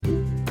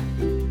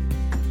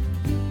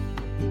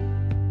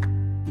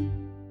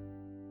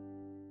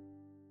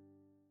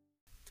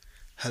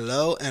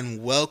Hello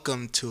and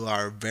welcome to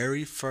our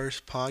very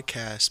first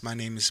podcast. My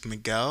name is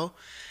Miguel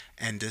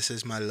and this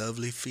is my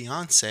lovely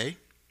fiance.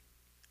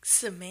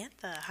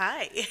 Samantha,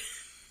 hi.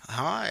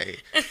 Hi.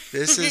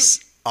 This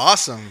is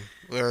awesome.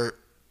 We're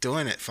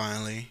doing it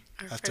finally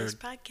Our after first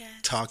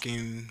podcast.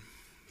 talking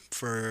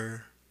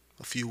for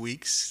a few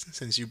weeks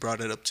since you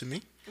brought it up to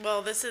me.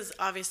 Well, this has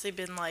obviously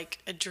been like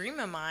a dream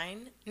of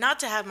mine, not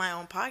to have my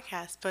own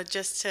podcast, but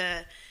just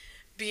to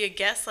be a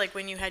guest like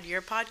when you had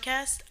your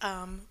podcast,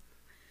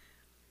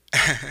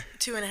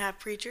 Two and a Half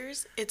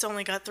Preachers. It's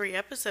only got 3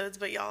 episodes,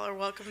 but y'all are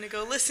welcome to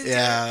go listen to it.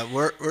 Yeah,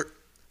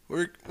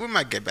 we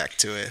might get back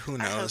to it. Who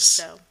knows? I hope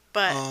so.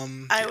 But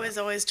I yeah. was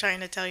always trying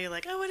to tell you,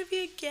 like, I want to be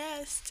a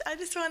guest. I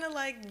just want to,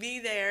 like,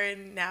 be there.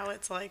 And now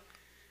it's like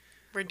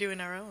we're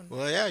doing our own.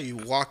 Well, yeah, you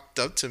walked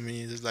up to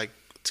me just like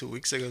 2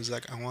 weeks ago. It was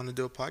like, I want to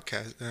do a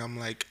podcast. And I'm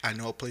like, I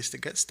know a place to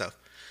get stuff.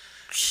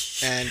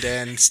 And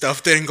then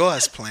stuff didn't go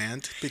as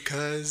planned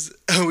because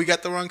we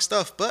got the wrong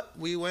stuff. But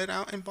we went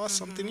out and bought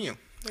something new.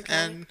 Okay.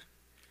 And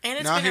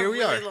it's now been here a we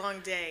really are.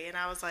 long day, and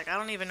I was like, I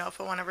don't even know if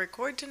I want to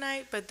record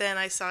tonight. But then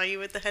I saw you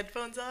with the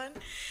headphones on,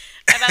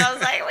 and I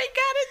was like, we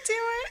gotta do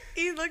it.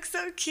 You look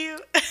so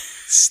cute.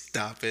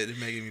 Stop it. It's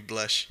making me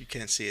blush. You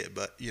can't see it,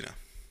 but you know.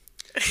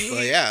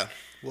 Well, yeah.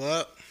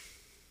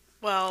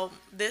 Well,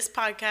 this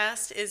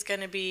podcast is going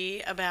to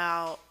be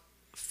about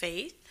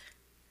faith,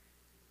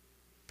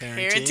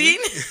 parenting.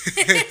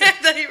 I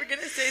thought you were going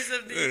to say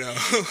something. You know.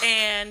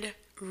 And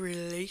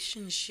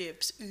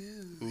relationships.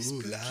 Ooh,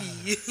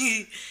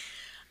 spooky.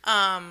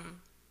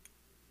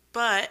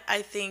 But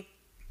I think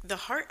the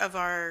heart of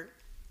our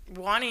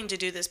wanting to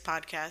do this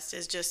podcast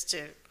is just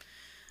to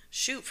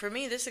shoot. For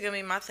me, this is going to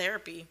be my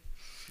therapy.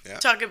 Yeah.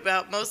 Talk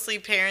about mostly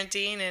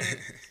parenting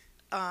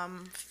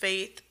and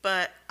faith,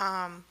 but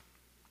I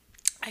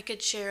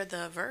could share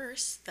the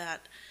verse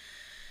that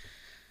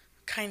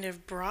kind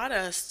of brought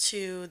us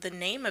to the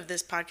name of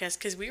this podcast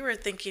because we were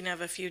thinking of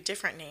a few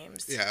different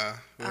names. Yeah.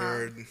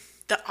 Weird.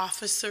 The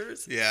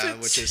Officers. Yeah,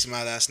 which is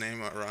my last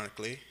name,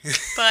 ironically.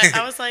 But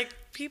I was like,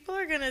 people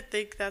are going to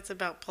think that's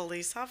about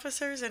police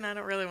officers, and I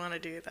don't really want to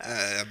do that.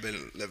 I've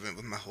been living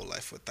with my whole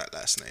life with that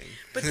last name.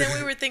 But then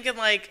we were thinking,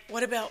 like,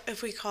 what about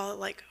if we call it,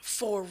 like,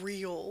 For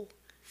Real?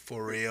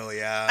 For real,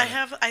 yeah.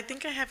 I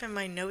think I have in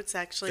my notes,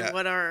 actually, Yeah.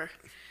 what are...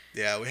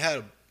 Yeah, we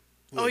had.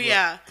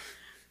 yeah.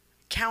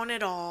 Count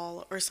It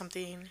All or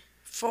something.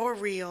 For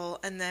Real.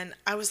 And then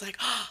I was like,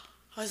 I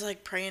was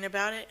like praying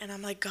about it. And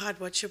I'm like, God,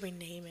 what should we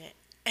name it?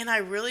 And I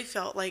really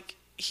felt like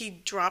he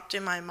dropped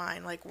in my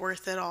mind, like,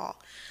 worth it all.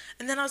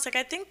 And then I was like,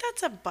 I think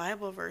that's a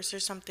Bible verse or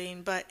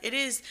something. But it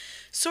is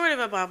sort of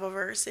a Bible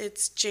verse.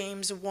 It's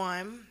James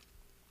 1.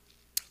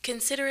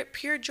 Consider it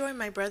pure joy,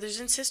 my brothers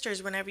and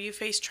sisters, whenever you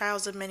face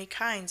trials of many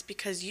kinds,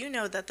 because you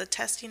know that the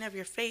testing of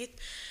your faith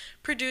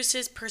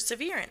produces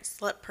perseverance.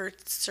 Let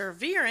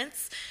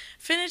perseverance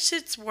finish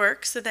its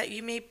work so that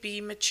you may be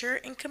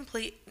mature and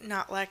complete,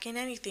 not lacking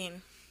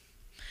anything.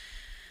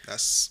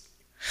 That's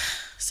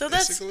So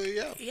basically,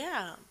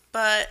 yeah.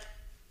 But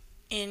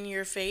in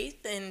your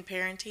faith, in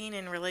parenting,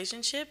 and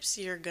relationships,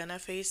 you're gonna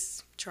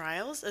face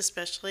trials,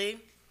 especially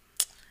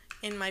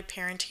in my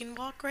parenting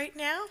walk right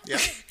now. Yeah,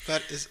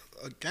 but it's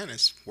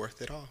worth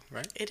it all,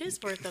 right? It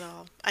is worth it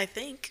all, I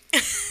think.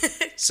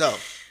 So,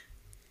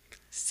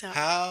 So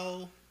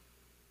how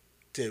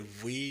did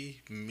we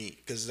meet?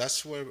 Because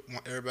that's what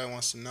everybody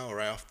wants to know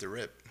right off the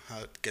rip. How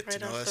to get right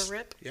to know off us. the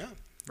rip, Yeah.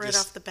 right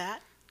off the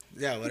bat.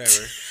 Yeah,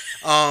 whatever.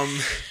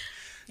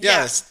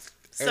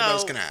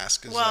 Everybody's gonna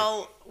ask.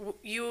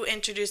 You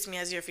introduced me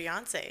as your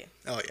fiance.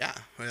 Oh yeah.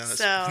 Well,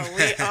 So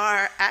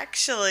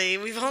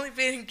we've only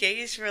been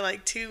engaged for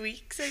like 2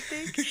 weeks, I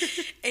think.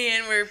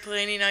 And we're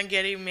planning on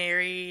getting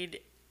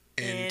married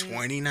in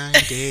 29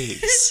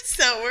 days.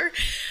 So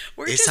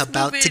we're It's just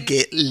about to moving.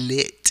 get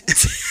lit.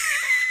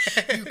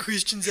 You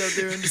Christians out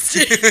there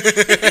understand.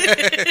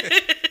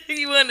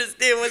 You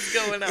understand what's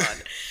going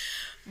on.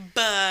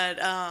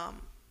 But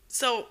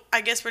so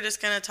I guess we're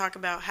just going to talk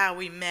about how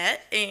we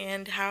met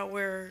and how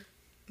we're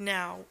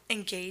now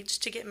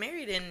engaged to get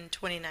married in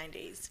 29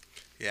 days.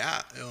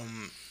 Yeah.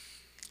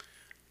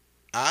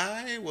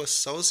 I was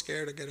so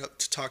scared to get up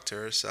to talk to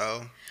her,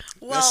 so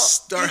let's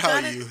start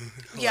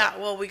Yeah,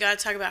 well, we got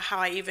to talk about how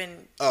I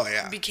even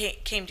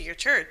came to your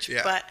church.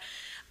 Yeah. But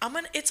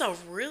it's a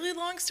really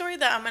long story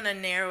that I'm going to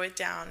narrow it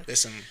down.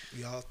 Listen,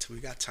 y'all, we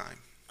got time.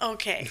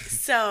 Okay,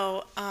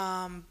 so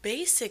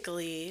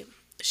basically,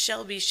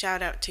 Shelby,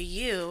 shout out to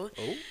you.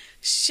 Oh.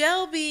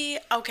 Shelby,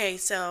 okay,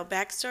 so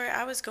backstory,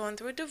 I was going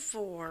through a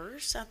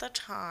divorce at the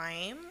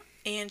time,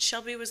 and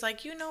Shelby was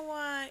like, you know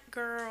what,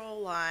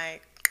 girl,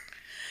 like,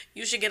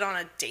 you should get on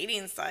a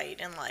dating site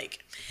and,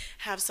 like,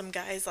 have some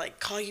guys, like,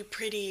 call you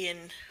pretty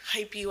and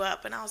hype you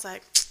up. And I was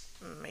like,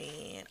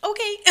 man,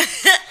 okay,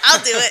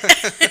 I'll do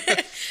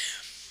it.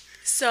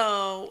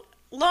 So,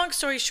 long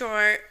story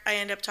short, I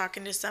ended up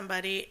talking to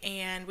somebody,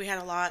 and we had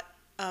a lot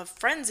of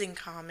friends in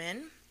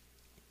common.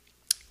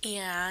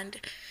 And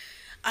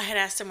I had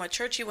asked him what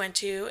church he went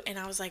to, and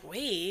I was like,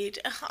 wait,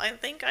 I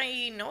think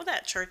I know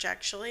that church,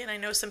 actually, and I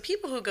know some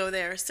people who go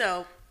there.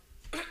 So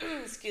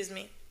Excuse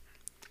me.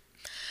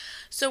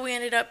 So we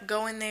ended up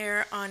going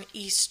there on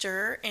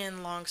Easter,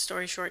 and long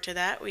story short to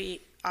that,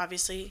 we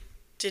obviously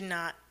did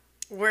not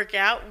work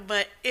out,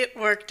 but it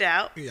worked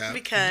out Yeah.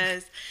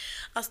 because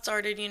I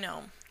started,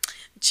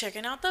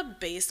 checking out the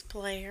bass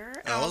player.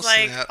 And I Oh, was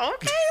like, snap.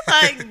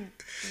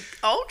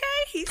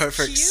 okay, he's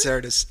Perfect cute.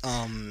 service.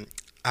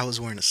 I was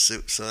wearing a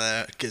suit, so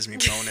that gives me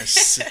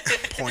bonus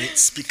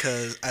points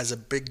because as a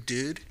big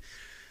dude,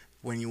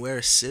 when you wear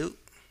a suit,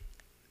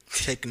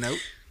 take note,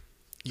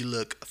 you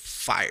look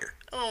fire.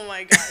 Oh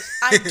my gosh.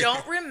 I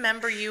don't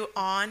remember you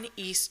on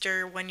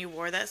Easter when you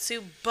wore that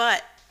suit,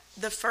 but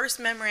the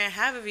first memory I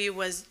have of you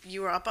was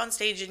you were up on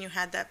stage and you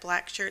had that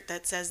black shirt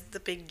that says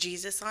the big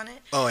Jesus on it.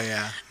 Oh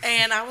yeah.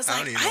 And I was I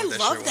like, don't even I know what that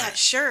love shirt that went.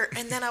 shirt.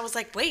 And then I was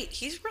like, wait,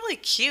 he's really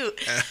cute.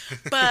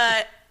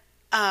 But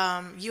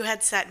you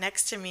had sat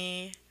next to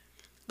me,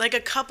 like a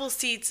couple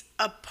seats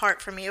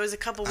apart from me. It was a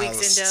couple I weeks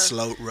was into.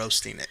 slow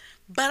roasting it.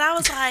 But I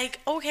was like,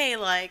 okay,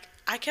 like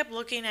I kept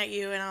looking at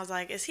you and I was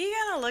like, is he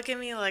gonna look at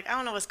me? Like, I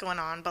don't know what's going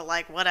on, but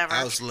like whatever.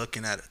 I was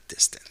looking at a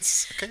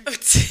distance. Okay.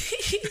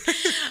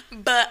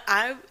 But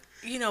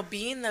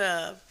being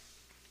the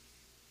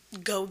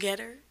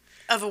go-getter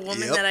of a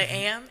woman Yep. that I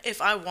am,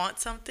 if I want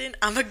something,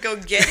 I'm gonna go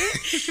get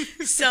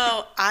it.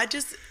 So I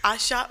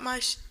shot my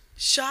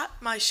shot.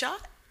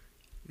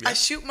 Yeah. I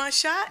shoot my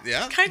shot,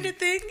 Yeah. kind of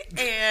thing.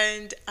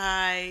 And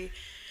I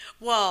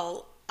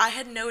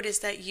had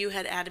noticed that you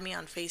had added me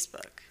on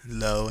Facebook.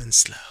 Low and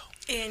slow.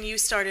 And you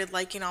started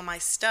liking all my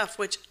stuff,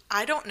 which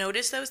I don't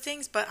notice those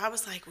things, but I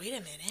was like, wait a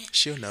minute.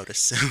 She'll notice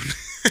soon.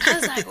 I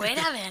was like, wait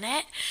a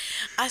minute.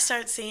 I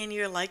start seeing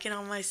you're liking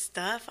all my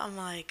stuff. I'm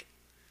like,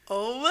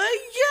 oh my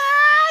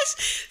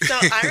gosh. So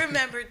I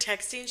remember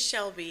texting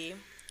Shelby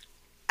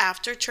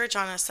after church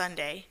on a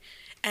Sunday,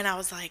 and I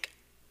was like,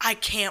 I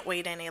can't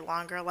wait any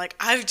longer. Like,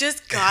 I've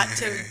just got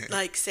to,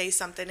 like, say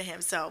something to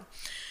him. So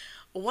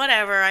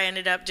whatever, I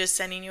ended up just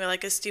sending you,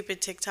 like, a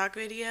stupid TikTok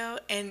video,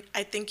 and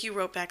I think you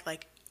wrote back,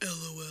 like,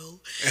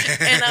 LOL.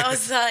 And I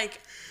was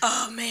like,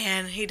 oh,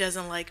 man, he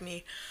doesn't like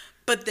me.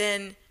 But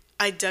then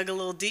I dug a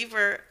little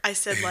deeper. I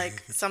said,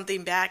 like,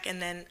 something back,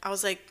 and then I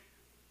was like,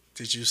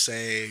 Did you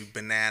say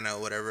banana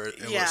or whatever?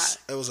 Yeah.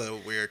 It was a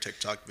weird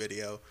TikTok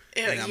video.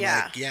 Ew, And I'm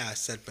yeah. like, yeah, I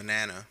said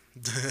banana.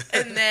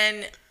 and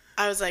then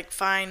I was like,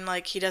 fine,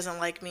 like, he doesn't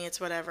like me, it's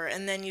whatever.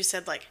 And then you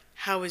said, like,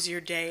 how was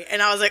your day?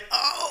 And I was like,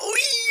 oh,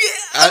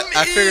 yeah,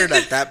 I figured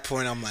at that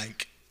point, I'm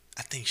like,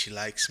 I think she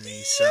likes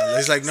me. So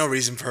there's like no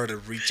reason for her to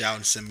reach out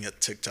and send me a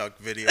TikTok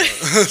video.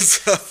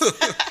 So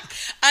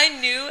I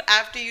knew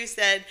after you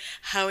said,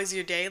 how was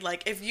your day?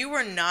 Like, if you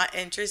were not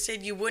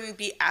interested, you wouldn't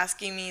be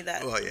asking me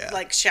that,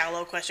 like,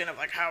 shallow question of,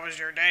 like, how was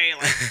your day?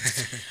 Like,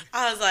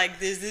 I was like,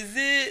 this is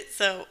it.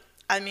 So,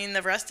 I mean,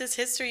 the rest is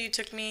history. You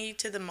took me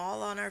to the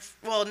mall on our,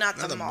 well, not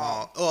the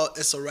mall. Well,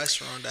 it's a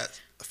restaurant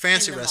a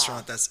fancy In the restaurant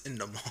mall. that's in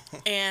the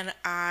mall. And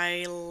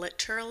I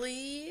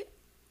literally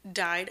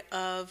died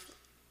of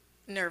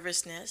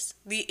nervousness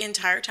the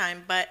entire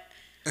time, but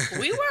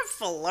we were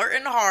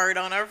flirting hard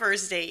on our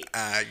first date.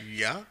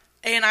 Yeah.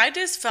 And I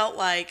just felt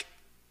like,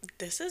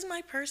 this is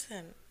my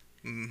person.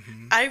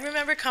 Mm-hmm. I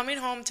remember coming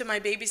home to my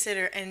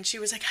babysitter and she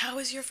was like, how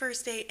was your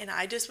first date? And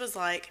I just was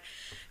like,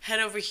 head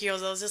over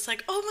heels. I was just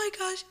like, oh my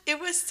gosh, it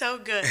was so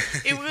good.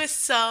 It was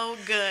so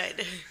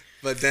good.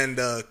 But then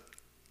the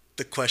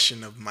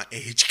question of my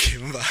age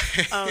came by.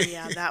 Oh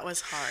yeah, that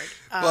was hard.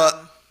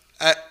 Well,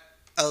 I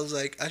was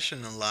like, I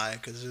shouldn't lie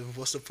because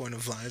what's the point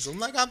of lying? So I'm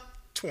like, I'm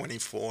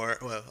 24.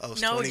 Well, I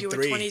was 23. You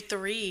were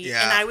 23.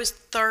 Yeah. And I was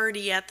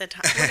 30 at the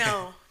time. Well,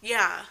 no,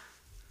 yeah.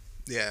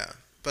 Yeah.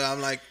 But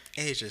I'm like,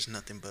 age is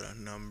nothing but a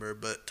number.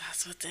 But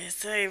That's what they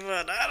say,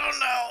 but I don't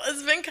know.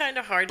 It's been kind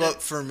of hard.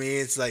 But for me,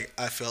 it's like,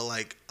 I feel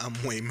like I'm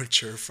way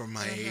mature for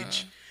my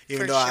age.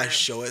 Even For though I sure.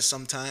 show it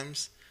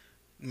sometimes,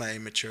 my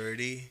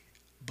immaturity.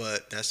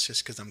 But that's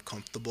just because I'm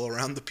comfortable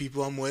around the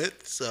people I'm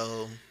with.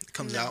 So it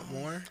comes out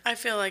more. I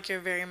feel like you're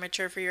very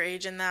mature for your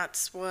age, and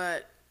that's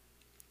what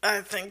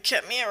I think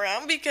kept me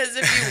around. Because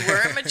if you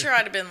weren't mature,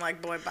 I'd have been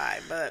like, boy, bye.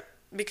 But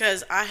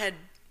because I had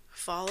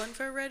fallen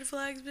for red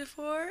flags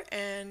before,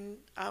 and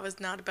I was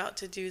not about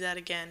to do that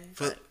again.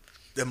 But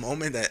the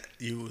moment that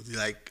you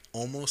like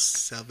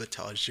almost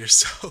sabotaged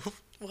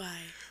yourself. Why?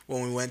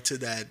 When we went to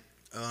that,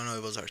 I don't know,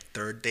 it was our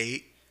third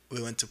date.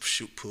 We went to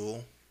shoot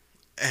pool.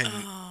 And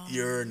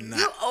you're not.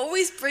 You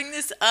always bring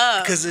this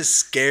up. Because it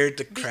scared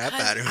the crap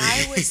out of me.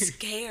 I was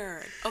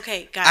scared.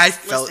 Okay, guys. I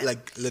felt listen.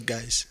 like, look,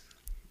 guys,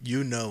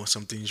 you know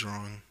something's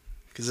wrong.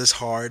 Because it's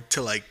hard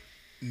to, like,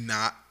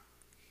 not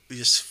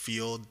just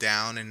feel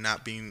down and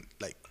not being,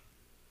 like,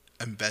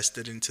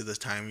 invested into the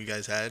time you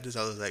guys had.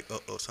 So I was like,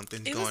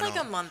 something's going on. It was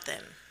like a month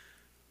in.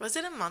 Was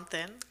it a month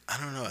in? I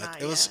don't know.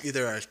 Not It was yet.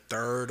 either our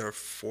third or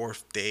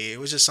fourth day. It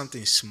was just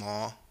something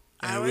small.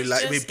 And we was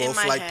we just in both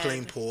my like head.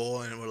 playing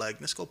pool, and we're like,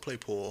 let's go play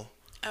pool.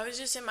 I was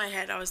just in my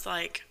head. I was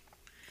like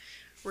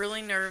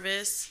really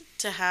nervous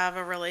to have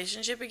a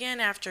relationship again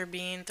after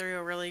being through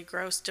a really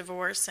gross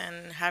divorce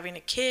and having a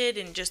kid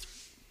and just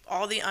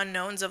all the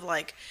unknowns of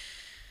like,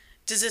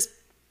 does this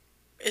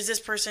is this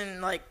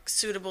person like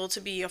suitable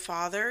to be a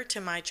father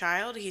to my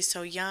child? He's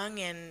so young,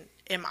 and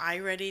am I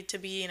ready to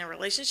be in a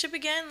relationship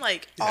again?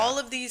 Like Yeah. all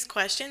of these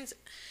questions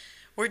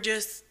were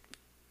just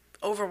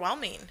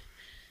overwhelming.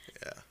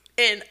 Yeah.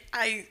 And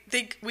I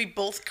think we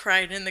both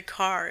cried in the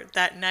car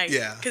that night.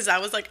 Yeah. Because I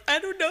was like, I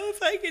don't know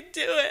if I can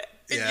do it.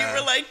 And Yeah. you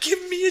were like, give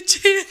me a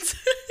chance.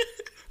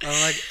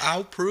 I'm like,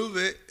 I'll prove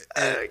it.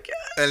 And, Oh,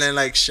 God. and then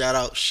like shout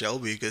out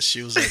Shelby because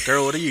she was like,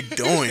 "Girl, what are you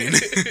doing?"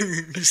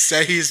 You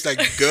say he's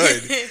like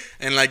good,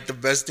 and like the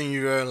best thing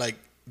you ever like,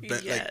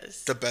 like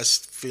Yes. the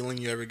best feeling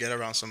you ever get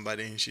around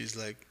somebody. And she's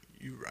like,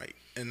 "You right."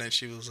 And then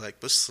she was like,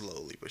 "But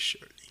slowly, but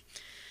surely."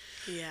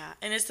 Yeah,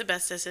 and it's the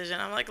best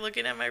decision. I'm like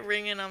looking at my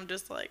ring and I'm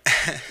just like,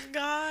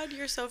 God,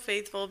 you're so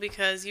faithful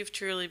because you've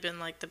truly been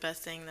like the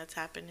best thing that's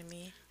happened to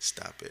me.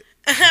 Stop it.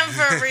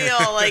 For real.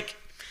 Like,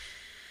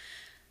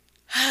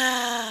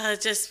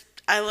 just,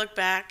 I look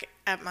back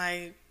at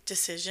my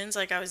decisions.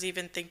 Like, I was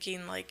even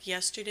thinking like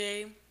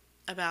yesterday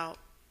about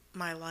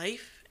my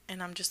life.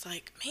 And I'm just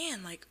like,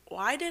 man, like,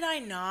 why did I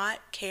not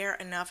care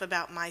enough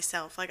about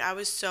myself? Like, I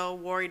was so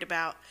worried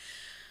about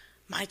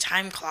my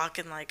time clock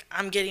and like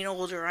I'm getting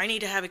older, I need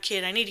to have a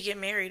kid, I need to get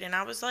married, and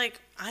I was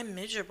like, I'm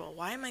miserable.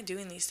 Why am I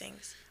doing these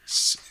things?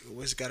 You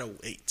always gotta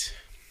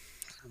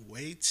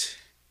wait,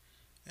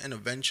 and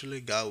eventually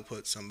God will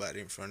put somebody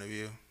in front of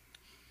you,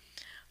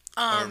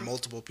 or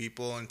multiple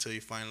people until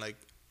you find like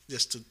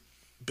just to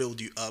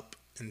build you up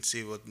and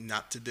see what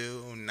not to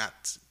do or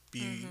not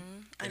be.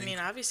 I mean,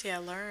 obviously I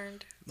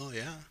learned, Oh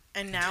yeah.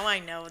 and now I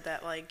know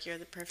that like you're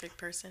the perfect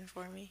person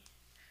for me.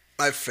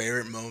 My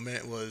favorite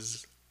moment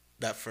was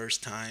that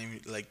first time,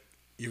 like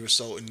you were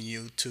so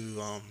new to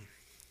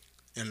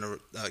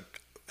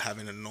like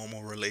having a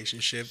normal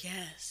relationship,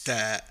 Yes.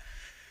 that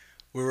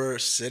we were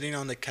sitting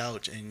on the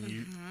couch and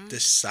you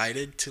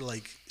decided to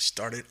like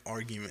start an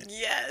argument.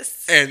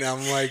 Yes. And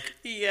I'm like,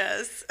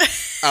 Yes.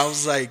 I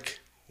was like,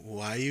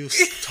 why you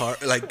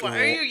start like? Why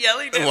are you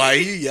yelling at Why are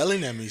me? you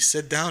yelling at me?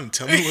 Sit down and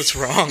tell me what's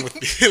wrong with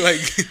me.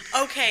 Like,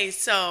 Okay,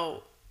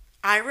 so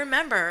I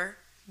remember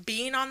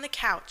being on the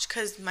couch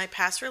because my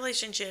past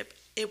relationship,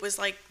 it was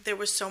like there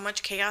was so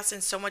much chaos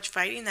and so much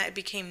fighting that it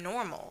became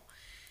normal.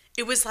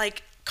 It was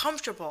like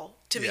comfortable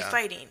to be Yeah.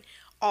 fighting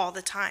all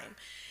the time.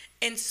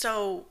 And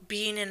so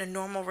being in a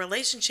normal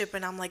relationship,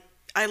 and I'm like,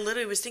 I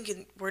literally was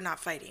thinking, we're not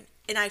fighting.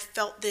 And I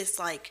felt this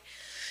like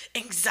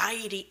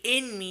anxiety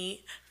in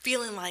me,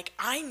 feeling like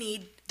I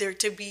need there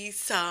to be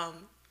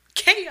some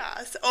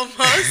chaos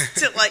almost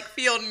to like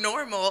feel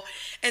normal.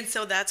 And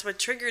so that's what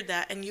triggered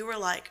that. And you were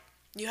like,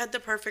 you had the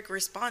perfect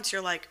response.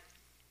 You're like,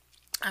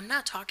 I'm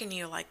not talking to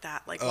you like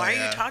that. Like, why are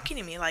yeah. you talking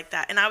to me like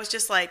that? And I was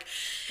just like,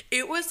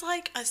 it was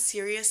like a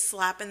serious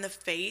slap in the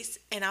face.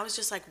 And I was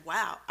just like,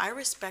 wow, I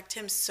respect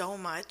him so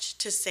much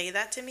to say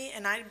that to me.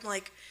 And I'm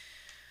like,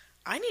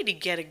 I need to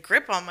get a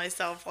grip on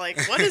myself. Like,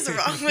 what is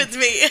wrong with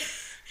me?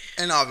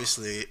 and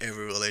obviously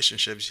every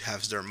relationship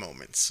has their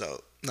moments.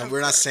 So no, Of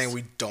we're not course. saying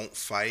we don't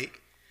fight.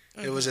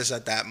 It was just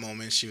at that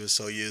moment she was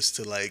so used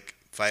to like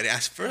fighting.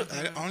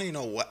 I don't even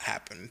know what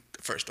happened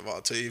first of all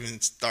to even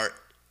start.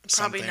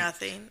 Probably Something.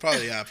 nothing.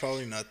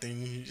 Probably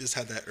nothing. You just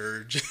had that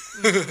urge.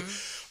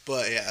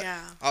 But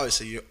Yeah.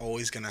 obviously you're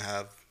always gonna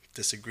have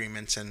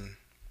disagreements and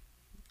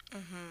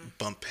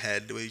bump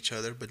head with each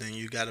other. But then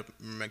you gotta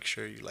make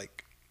sure you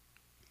like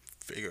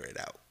figure it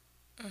out,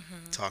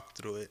 talk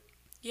through it.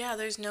 Yeah,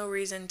 there's no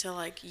reason to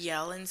like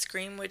yell and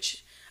scream,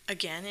 which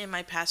again, in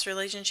my past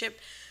relationship,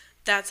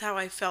 that's how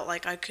I felt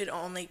like I could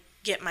only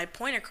get my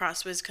point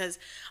across was because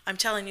I'm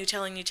telling you.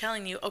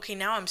 Okay,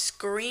 now I'm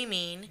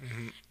screaming,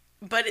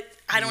 but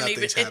I don't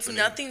even, Nothing's happening.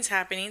 nothing's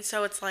happening.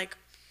 So it's like,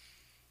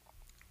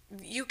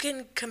 you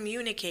can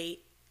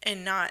communicate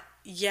and not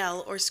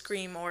yell or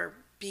scream or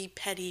be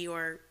petty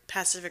or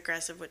passive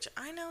aggressive, which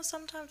I know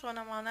sometimes when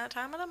I'm on that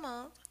time of the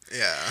month,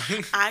 Yeah.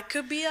 I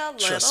could be a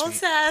Trust little me.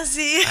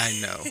 sassy. I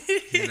know.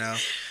 You know.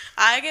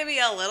 I can be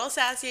a little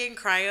sassy and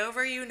cry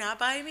over you not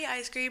buying me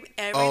ice cream.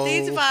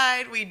 Everything's Oh.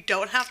 fine. We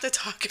don't have to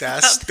talk That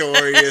about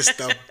story that. is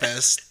the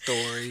best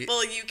story.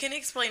 Well, you can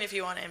explain if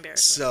you want to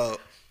embarrass me. So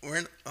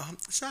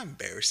it's not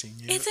embarrassing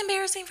you. It's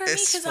embarrassing for me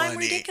It's because I'm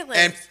funny. ridiculous.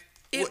 And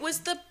it wh- was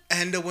the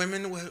And the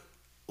women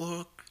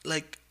will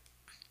like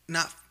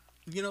not,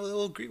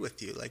 they'll agree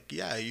with you. Like,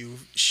 yeah, you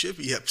should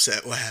be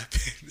upset what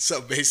happened.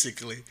 So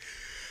basically,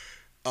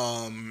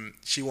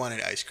 she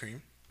wanted ice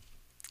cream.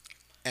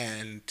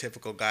 And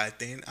typical guy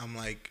thing, I'm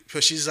like,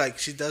 so she's like,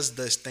 she does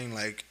this thing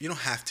like, you don't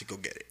have to go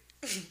get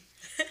it.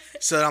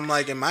 So I'm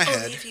like, in my only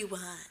head, if you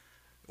want.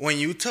 when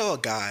you tell a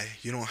guy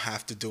you don't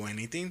have to do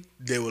anything,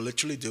 they will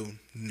literally do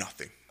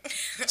nothing.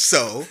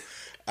 So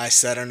I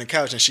sat on the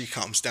couch and she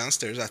comes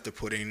downstairs after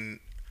putting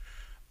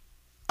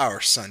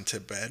our son to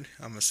bed.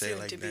 I'm gonna say it Soon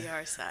like to that. be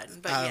our son,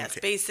 but I don't yes,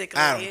 care. basically.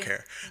 I don't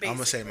care. I'm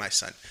gonna say basically. my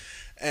son.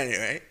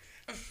 Anyway,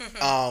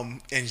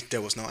 and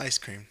there was no ice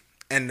cream.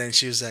 And then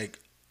she was like,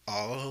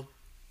 oh,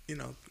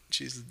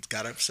 she's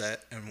got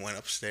upset and went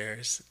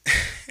upstairs.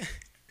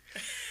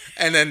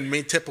 And then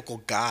me, typical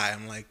guy,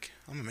 I'm like,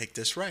 I'm gonna make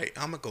this right.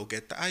 I'm gonna go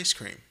get the ice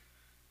cream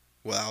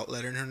without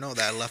letting her know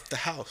that I left the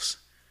house.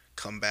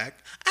 Come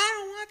back. I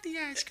don't want the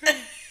ice cream.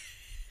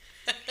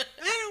 I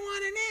don't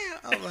want it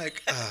now. I'm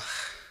like, ugh.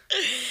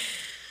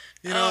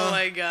 You Oh know?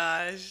 my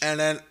gosh. And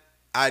then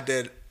I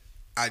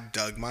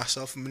dug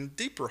myself in a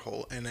deeper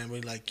hole. And then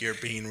we like, you're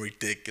being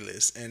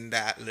ridiculous. And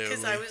that literally.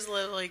 Because I was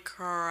literally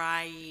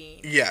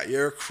crying. Yeah,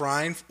 you're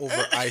crying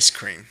over ice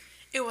cream.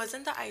 It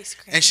wasn't the ice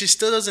cream. And she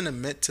still doesn't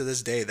admit to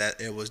this day that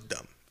it was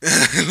dumb.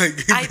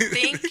 I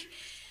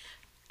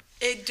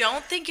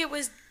don't think it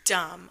was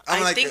dumb.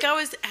 I think I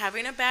was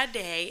having a bad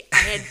day. I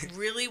had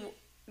really,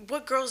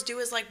 what girls do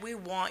is like, we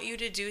want you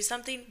to do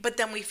something, but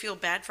then we feel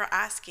bad for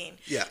asking.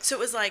 Yeah. So it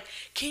was like,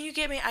 can you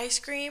get me ice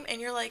cream?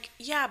 And you're like,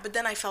 yeah, but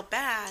then I felt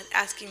bad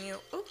asking you,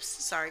 oops,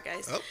 sorry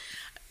guys. Oh.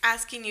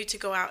 Asking you to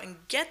go out and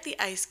get the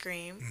ice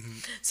cream. Mm-hmm.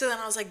 So then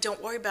I was like,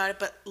 don't worry about it.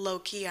 But low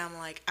key, I'm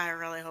like, I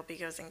really hope he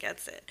goes and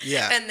gets it.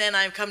 Yeah. And then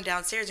I come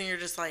downstairs and you're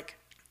just like,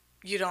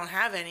 you don't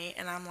have any.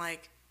 And I'm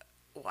like,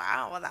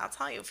 wow, well, that's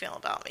how you feel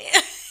about me.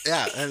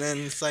 Yeah. And then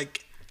it's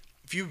like,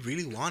 if you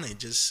really want it,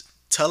 just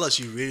tell us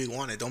you really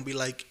want it. Don't be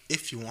like,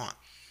 if you want.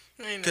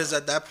 Because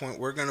at that point,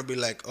 we're going to be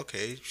like,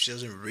 okay, she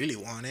doesn't really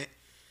want it.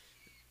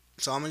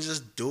 So I'm going to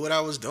just do what I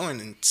was doing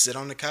and sit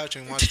on the couch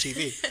and watch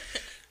TV.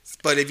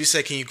 But if you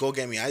say, can you go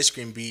get me ice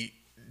cream, be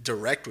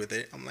direct with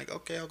it. I'm like,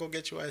 okay, I'll go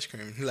get you ice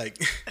cream. Like,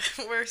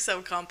 we're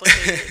so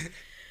complicated.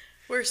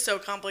 We're so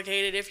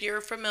complicated. If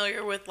you're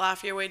familiar with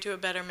Laugh Your Way to a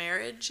Better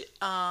Marriage,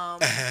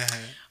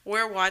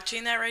 we're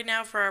watching that right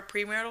now for our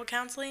premarital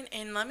counseling.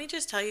 And let me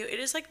just tell you, it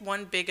is like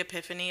one big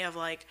epiphany of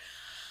like,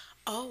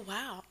 oh,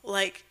 wow.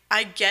 Like,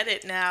 I get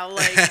it now.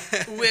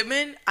 Like,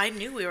 women, I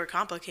knew we were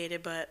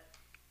complicated, but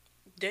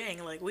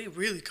dang, like, we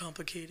really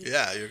complicated.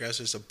 Yeah, you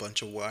guys are just a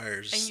bunch of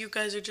wires. And you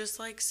guys are just,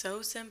 like,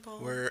 so simple.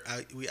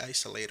 We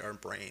isolate our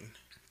brain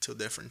to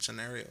different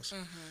scenarios.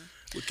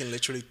 Mm-hmm. We can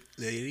literally,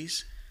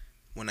 ladies,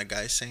 when a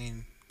guy's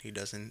saying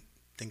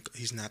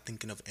he's not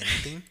thinking of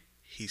anything,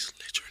 he's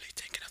literally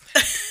thinking of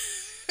anything.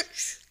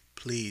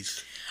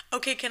 Please.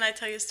 Okay, can I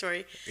tell you a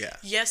story? Yeah.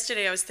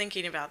 Yesterday, I was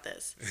thinking about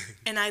this.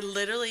 And I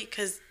literally,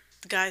 because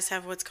guys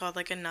have what's called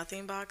like a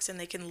nothing box, and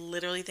they can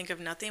literally think of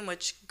nothing,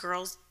 which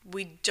girls,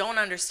 we don't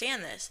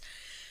understand this.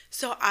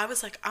 So I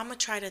was like, I'm going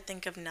to try to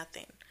think of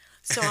nothing.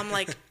 So I'm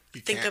like,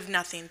 think of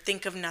nothing,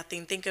 think of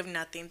nothing, think of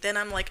nothing. Then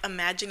I'm like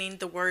imagining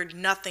the word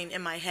nothing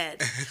in my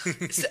head.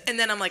 And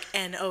then I'm like,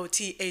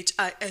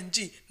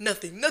 NOTHING,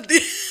 nothing,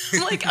 nothing.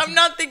 I'm like, I'm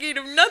not thinking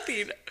of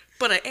nothing,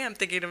 but I am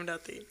thinking of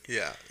nothing.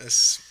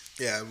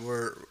 Yeah,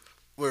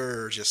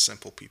 we're just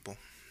simple people.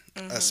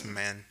 Mm-hmm. Us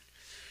men.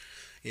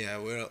 Yeah,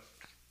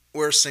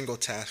 we're single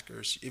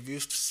taskers.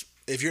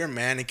 If you're a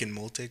man and can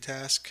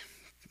multitask,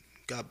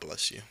 God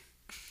bless you.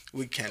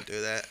 We can't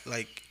do that.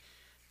 Like,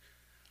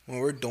 when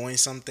we're doing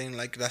something,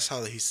 like, that's how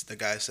the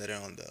guy said it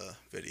on the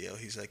video.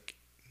 He's like,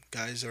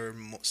 guys are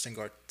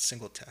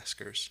single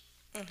taskers.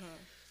 Mm-hmm.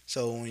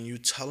 So when you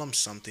tell him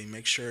something,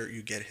 make sure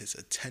you get his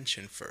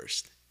attention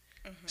first.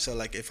 Mm-hmm. So,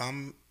 like, if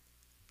I'm,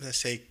 let's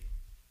say,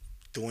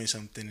 doing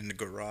something in the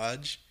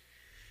garage,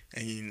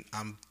 and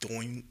I'm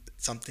doing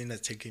something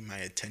that's taking my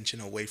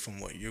attention away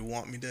from what you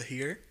want me to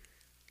hear,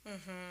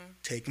 mm-hmm.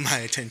 Take my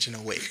attention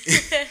away.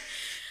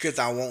 Because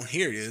I won't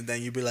hear you.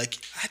 Then you'll be like,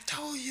 I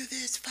told you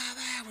this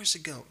 5 hours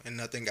ago. And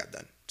nothing got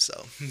done.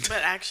 So.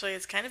 But actually,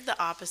 it's kind of the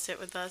opposite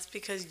with us,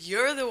 because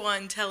you're the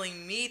one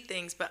telling me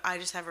things, but I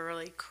just have a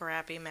really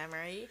crappy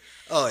memory.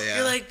 Oh, yeah.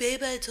 You're like,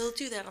 babe, I told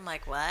you that. I'm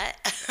like, what?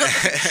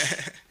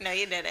 No,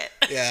 you didn't.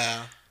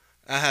 Yeah.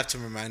 I have to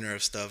remind her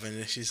of stuff,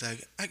 and she's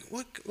like,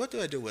 what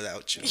do I do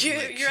without you?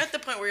 You're at the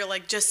point where you're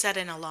like, just set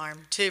an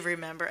alarm to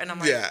remember. And I'm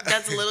like, yeah.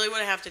 That's literally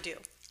what I have to do.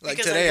 Like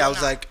today, I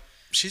was like,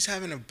 she's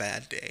having a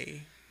bad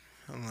day.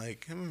 I'm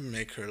like, I'm going to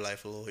make her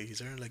life a little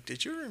easier. Like,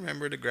 did you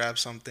remember to grab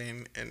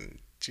something? And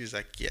she's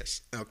like,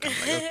 yes. Okay.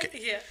 I'm like, okay.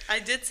 Yeah, I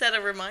did set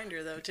a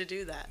reminder, though, to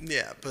do that.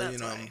 Yeah, but,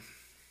 that's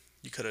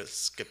you could have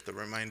skipped the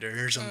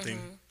reminder or something.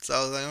 Mm-hmm. So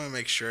I was like, I'm going to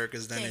make sure,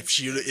 because then if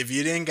you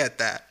didn't get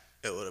that,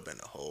 it would have been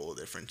a whole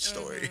different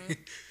story. Mm-hmm.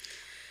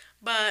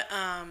 But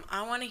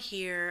I want to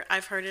hear,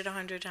 I've heard it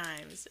 100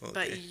 times, okay.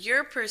 But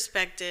your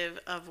perspective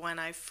of when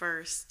I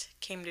first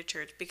came to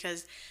church,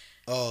 because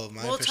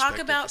we'll talk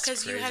about,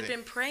 because you had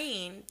been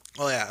praying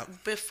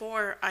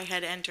before I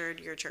had entered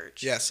your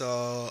church. Yeah,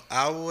 so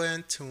I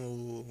went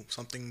to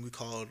something we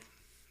called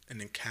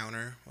an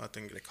encounter. Well, I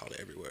think they call it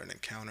everywhere, an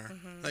encounter.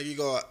 Mm-hmm. Like, you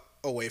go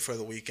away for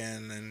the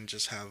weekend and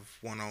just have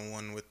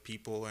one-on-one with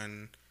people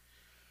and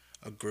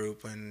a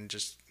group and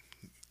just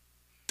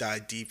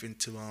dive deep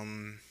into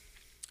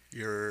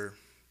your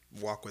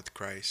walk with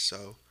Christ.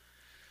 So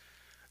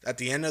at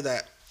the end of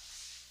that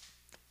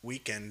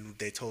weekend,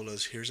 they told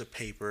us, here's a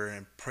paper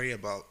and pray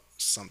about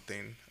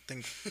something. I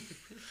think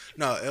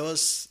no, it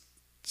was,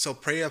 so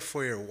pray up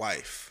for your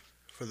wife,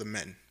 for the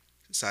men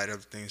side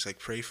of things. Like,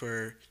 pray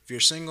for, if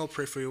you're single,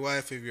 pray for your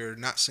wife. If you're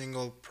not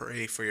single,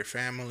 pray for your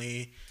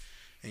family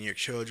and your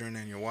children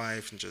and your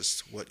wife and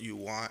just what you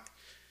want.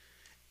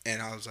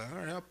 And I was like, all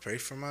right, I'll pray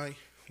for my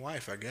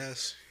wife, I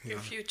guess. Your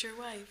future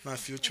wife. My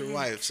future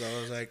wife. So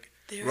I was like,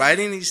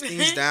 writing these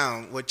things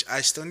down, which I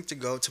still need to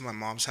go to my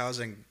mom's house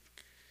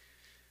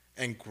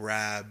and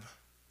grab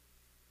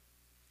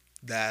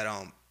that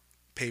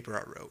paper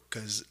I wrote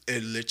because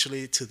it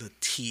literally to the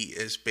T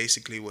is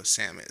basically what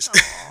Sam is.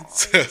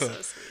 Oh, you're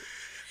so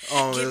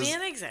sweet. Give me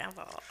an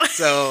example.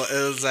 So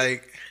it was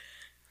like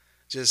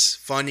just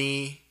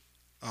funny.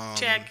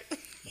 Check.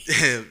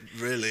 It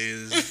really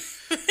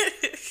is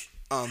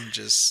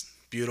just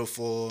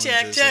beautiful.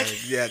 Check, and just check.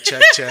 like, yeah,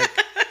 check, check.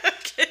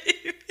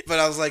 Okay. But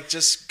I was like,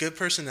 just good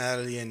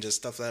personality and just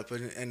stuff like that.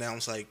 But and I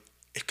was like,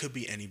 it could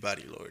be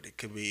anybody, Lord. It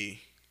could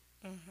be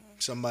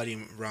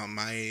somebody around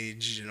my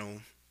age,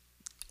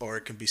 or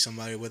it could be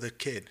somebody with a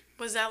kid.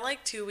 Was that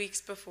like 2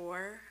 weeks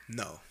before?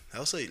 No, that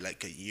was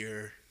like a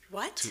year.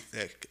 What?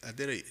 Like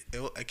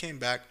I came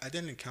back. I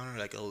didn't encounter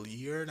like a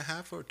year and a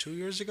half or 2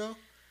 years ago.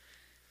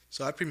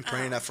 So I've been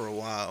praying that for a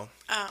while.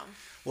 Oh.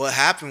 What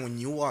happened when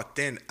you walked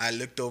in? I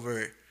looked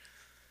over.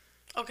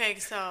 Okay,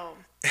 so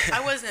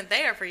I wasn't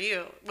there for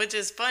you, which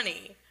is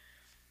funny.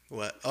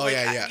 What? Oh Like,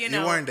 yeah. you You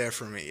know, weren't there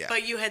for me. Yeah.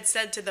 But you had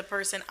said to the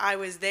person I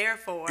was there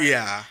for.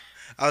 Yeah.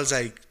 I was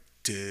like,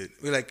 dude,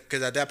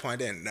 because at that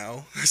point I didn't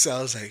know. So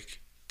I was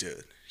like,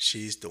 dude,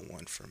 she's the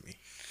one for me.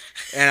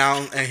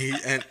 And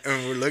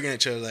we're looking at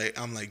each other like,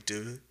 I'm like,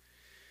 dude,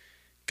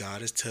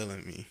 God is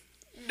telling me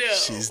No.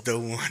 she's the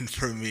one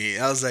for me.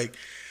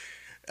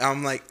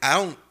 I'm like,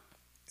 I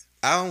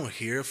don't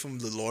hear from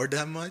the Lord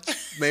that much.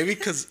 Maybe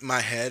because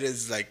my head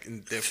is like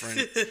in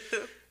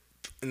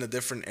a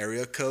different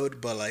area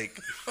code, but like,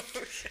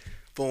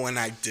 but when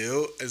I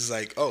do, it's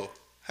like, oh,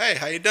 hey,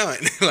 how you doing?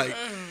 Like,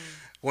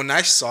 when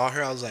I saw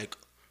her, I was like,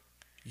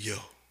 yo.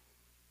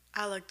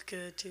 I looked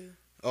good too.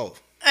 Oh.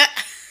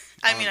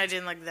 I mean, I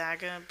didn't look that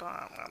good,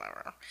 but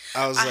whatever.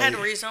 I had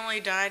recently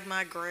dyed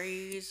my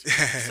grays,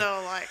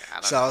 so like, I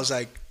don't know. So I was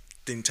like,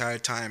 the entire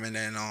time, and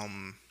then I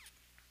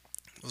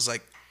was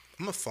like,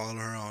 I'm gonna follow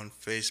her on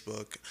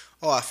Facebook.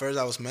 Oh, at first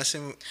I was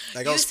messing.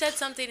 Like you said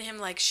something to him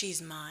like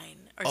she's mine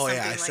or something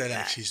I like said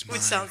that, she's mine,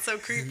 which sounds so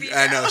creepy.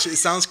 I know it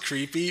sounds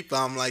creepy,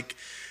 but I'm like,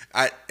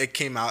 it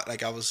came out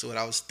like what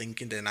I was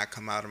thinking did not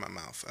come out of my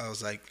mouth. I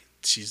was like,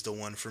 she's the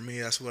one for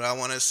me. That's what I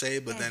want to say.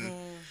 But then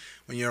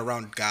when you're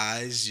around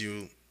guys,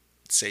 you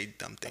say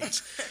dumb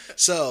things.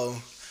 So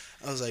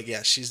I was like,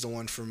 yeah, she's the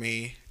one for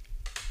me.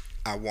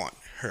 I want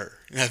her.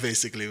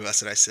 Basically,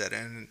 that's what I said.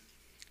 And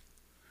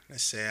I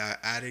say I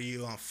added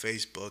you on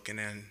Facebook, and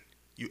then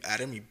you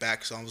added me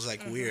back. So I was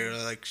like weird.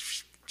 Like,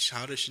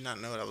 how did she not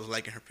know that I was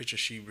liking her picture?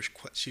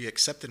 She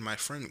accepted my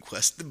friend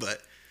request,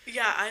 but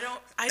yeah,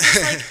 I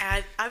just like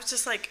add. I was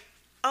just like,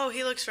 oh,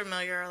 he looks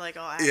familiar. Like,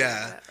 I'll add him,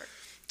 whatever.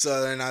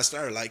 So then I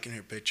started liking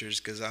her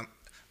pictures because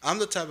I'm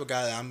the type of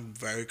guy that I'm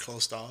very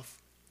closed off.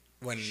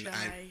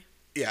 Shy.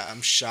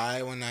 I'm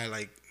shy when I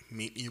like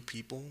meet new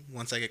people.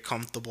 Once I get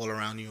comfortable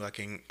around you, I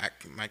can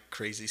act my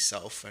crazy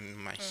self and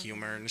my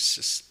humor, and it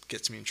just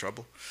gets me in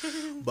trouble.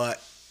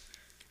 But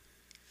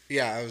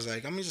yeah, I was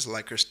like, let me just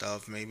like her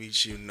stuff. Maybe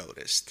she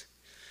noticed.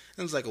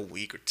 It was like a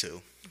week or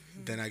two.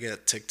 Then I get a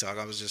TikTok.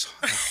 I was just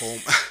at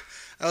home.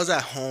 I was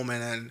at home,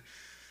 and then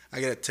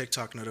I get a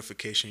TikTok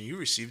notification. You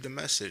received a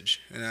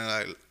message, and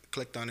I like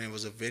clicked on it. It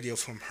was a video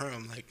from her.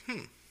 I'm like,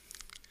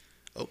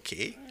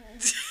 okay.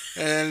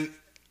 And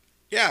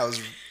yeah, I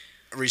was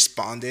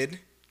responded,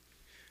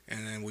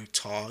 and then we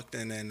talked,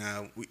 and then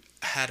we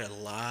had a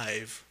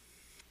live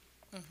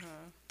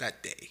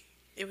that day.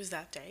 It was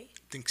that day? I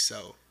think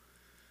so.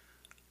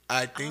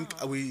 I think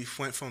we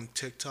went from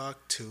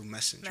TikTok to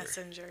Messenger.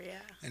 Messenger, yeah.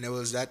 And it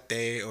was that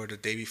day or the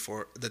day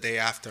before, the day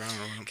after. I don't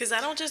know. Because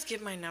I don't just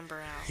give my number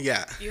out.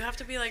 Yeah. You have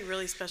to be like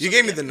really special. You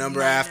gave me the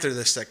number after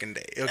the second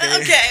day.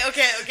 Okay.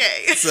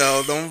 Okay.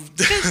 So don't.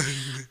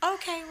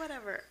 Okay,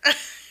 whatever.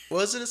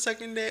 Was it the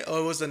second day or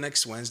it was the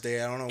next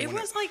Wednesday? I don't know. It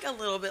was like a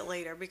little bit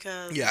later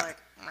because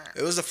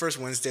it was the first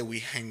Wednesday we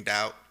hung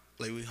out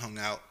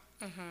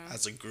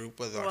as a group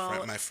with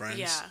my friends.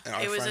 Yeah,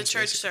 it was a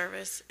church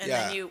service, and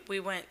then we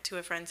went to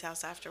a friend's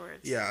house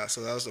afterwards. Yeah,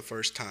 so that was the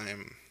first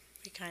time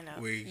we kind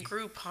of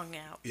group hung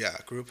out. Yeah,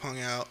 group hung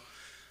out.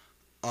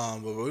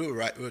 But we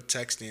were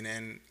texting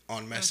and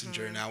on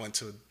Messenger, and I went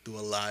to do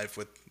a live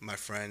with my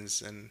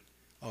friends and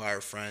all our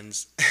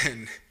friends,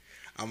 and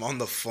I'm on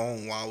the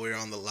phone while we're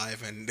on the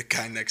live, and the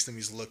guy next to me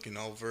is looking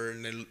over,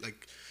 and they're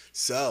like,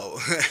 so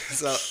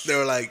they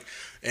were like,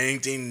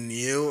 anything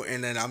new?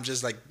 And then I'm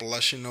just like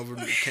blushing over,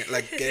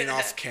 like getting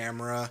off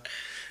camera.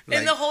 Like,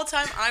 and the whole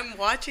time I'm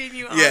watching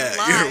you on live,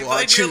 you're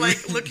watching and you're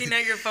like looking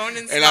at your phone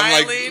and smiling.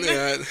 I'm like,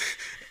 yeah.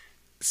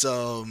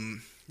 So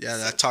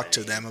I talked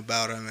to them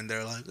about him, and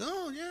they're like,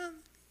 oh yeah,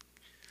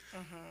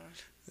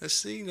 let's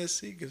see,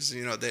 because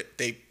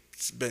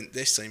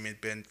they say me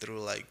been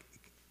through like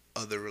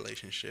other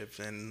relationships,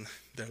 and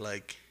they're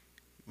like,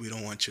 we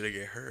don't want you to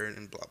get hurt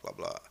and blah blah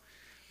blah.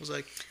 I was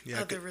like,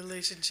 yeah, other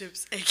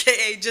relationships,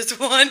 aka just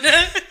one.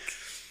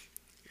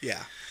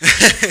 Yeah.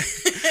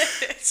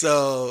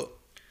 So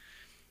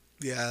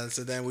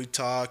then we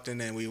talked, and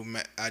then we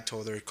met. I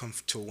told her to come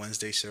to a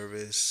Wednesday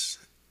service,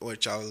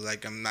 which I was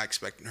like, I'm not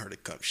expecting her to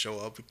show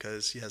up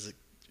because you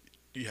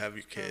have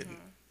your kid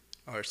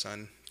or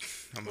son.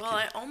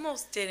 I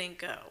almost didn't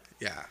go.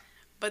 Yeah.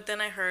 But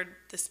then I heard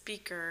the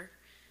speaker,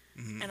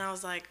 and I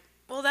was like,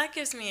 Well, that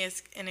gives me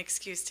an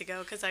excuse to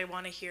go because I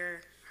want to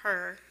hear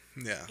her,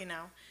 Yeah. you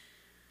know.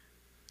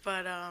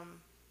 But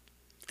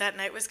that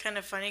night was kind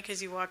of funny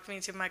because you walked me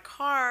to my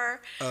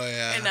car, Oh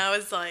yeah. and I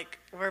was like,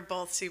 we're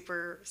both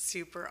super,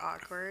 super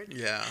awkward.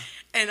 Yeah.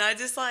 And I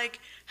just like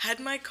had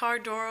my car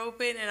door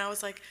open, and I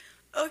was like,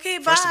 okay,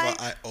 bye. First of all,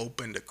 I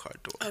opened the car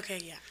door. Okay,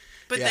 yeah.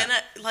 But Yeah.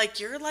 then, like,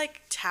 you're,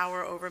 like,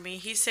 tower over me.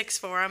 He's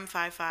 6'4", I'm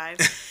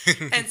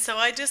 5'5". And so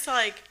I just,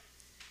 like,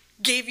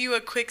 gave you a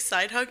quick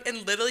side hug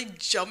and literally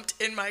jumped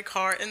in my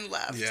car and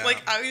left. Yeah.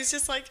 Like, I was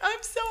just like,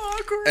 I'm so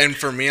awkward. And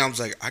for me, I was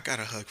like, I got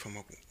a hug from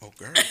a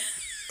girl.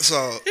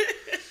 So,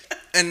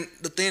 and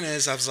the thing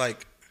is, I was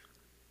like,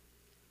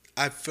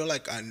 I feel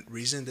like the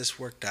reason this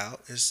worked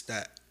out is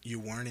that you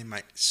weren't in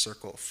my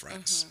circle of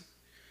friends.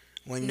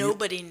 When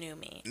Nobody knew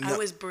me. I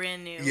was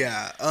brand new.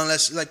 Yeah,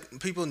 unless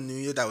like people knew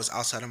you that was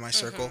outside of my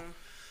circle,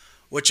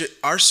 which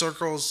our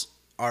circles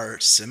are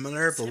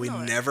similar, but we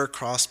never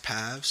crossed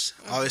paths.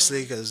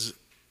 Obviously, because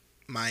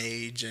my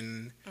age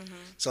and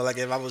so like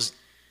if I was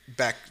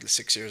back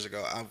 6 years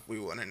ago, we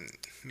wouldn't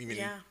even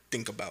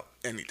think about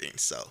anything.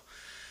 So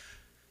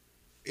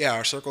yeah,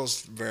 our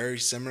circles very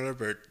similar,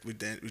 but we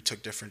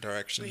took different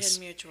directions. We had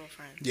mutual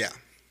friends. Yeah.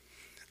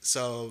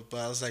 So,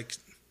 but I was like,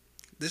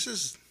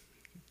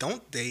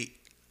 don't date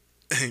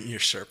in your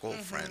circle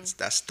of friends.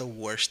 That's the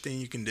worst thing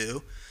you can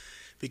do.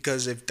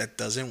 Because if that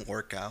doesn't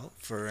work out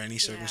for any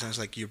circumstance,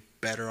 like you're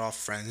better off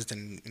friends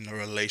than in a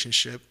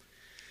relationship.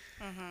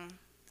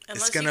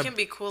 Unless you can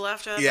be cool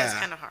after that, that's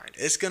kind of hard.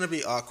 It's going to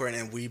be awkward,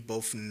 and we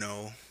both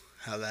know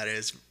how that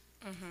is.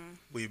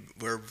 We've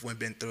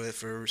been through it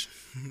for a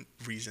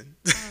reason.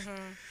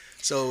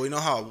 So we know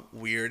how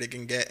weird it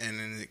can get, and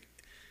then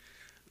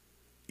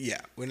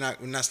we're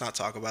not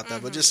talk about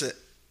that, but just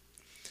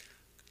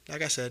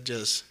like I said,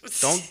 just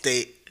don't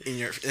date in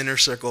your inner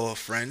circle of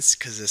friends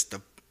because it's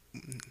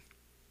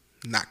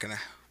not gonna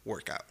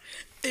work out.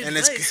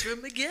 Advice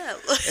from Miguel.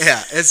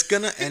 Yeah, it's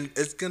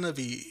gonna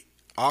be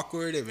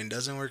awkward if it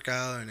doesn't work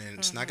out, and then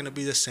it's not gonna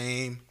be the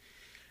same.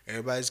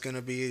 Everybody's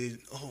gonna be,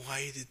 oh, why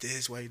you did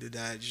this, why you did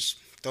that. Just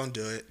don't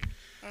do it.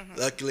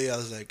 Luckily, I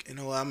was like, you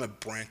know what, I'm gonna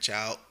branch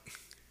out.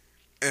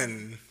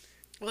 And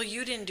well,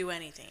 you didn't do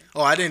anything.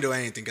 Oh, I didn't do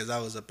anything because I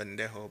was a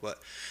pendejo, but.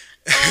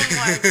 Oh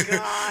my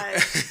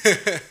god.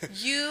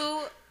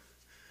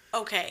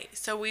 Okay,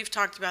 so we've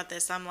talked about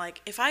this. I'm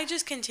like, if I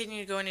just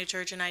continued going to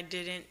church and I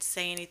didn't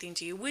say anything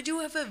to you, would you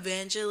have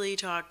eventually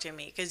talked to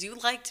me? Because you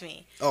liked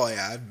me. Oh,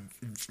 yeah, I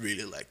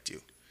really liked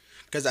you.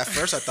 Because at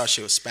first I thought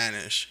she was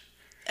Spanish.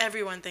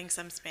 Everyone thinks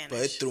I'm Spanish. But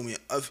it threw me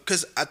off.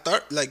 Because I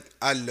thought, like,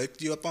 I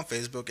looked you up on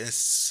Facebook as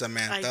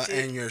Samantha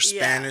and your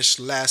Spanish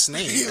last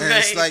name. And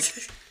it's like,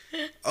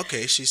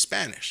 okay, she's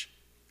Spanish.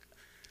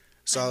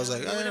 So I was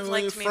like, you would have where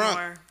you liked me from?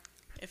 more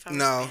if I was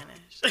Spanish.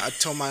 I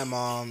told my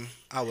mom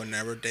I would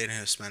never date a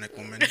Hispanic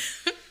woman.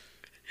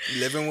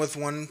 Living with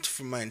one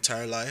for my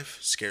entire life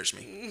scares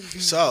me.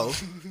 So,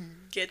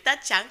 get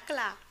that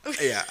chancla.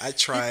 Yeah, I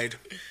tried.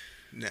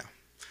 Yeah.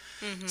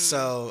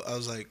 So I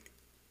was like,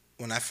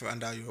 when I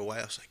found out you were white,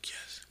 I was like,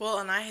 yes. Well,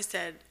 and I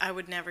said I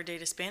would never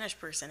date a Spanish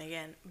person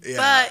again. Yeah.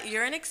 But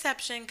you're an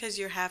exception because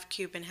you're half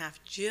Cuban,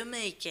 half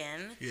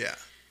Jamaican. Yeah.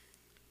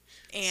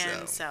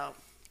 And so,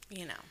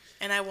 you know.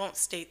 And I won't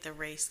state the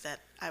race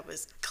that I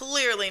was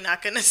clearly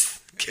not going to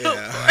go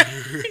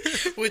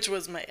for, which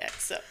was my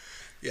ex. So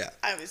yeah,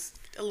 I was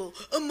a little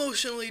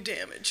emotionally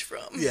damaged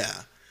from. Yeah.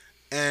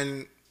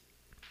 And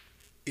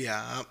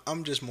yeah,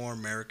 I'm just more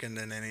American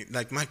than any.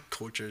 Like, my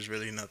culture is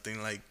really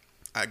nothing. Like,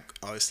 I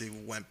obviously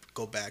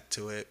go back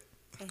to it,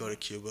 go to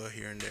Cuba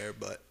here and there,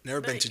 but never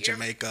been to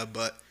Jamaica.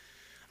 But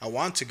I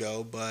want to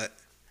go, but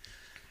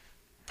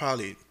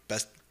probably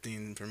best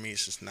thing for me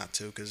is just not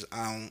to, because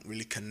I don't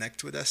really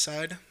connect with that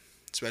side,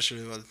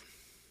 especially with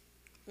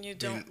you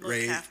don't look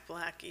half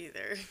black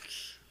either.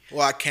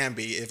 Well, I can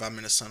be if I'm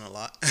in the sun a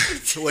lot,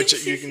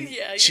 which you can.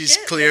 Yeah, she's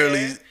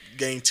clearly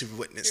getting to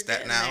witness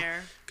that now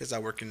because I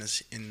work in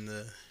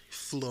the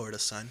Florida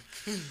sun.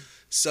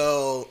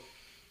 So,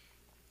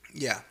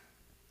 yeah,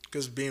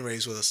 because being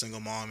raised with a single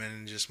mom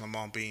and just my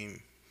mom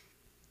being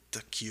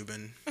the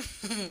Cuban,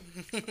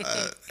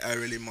 I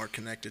really more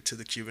connected to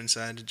the Cuban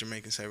side. The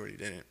Jamaican side really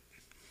didn't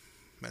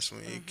mess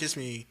with me. It gives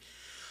me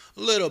a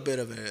little bit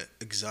of an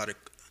exotic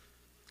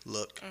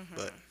look,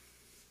 but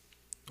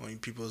when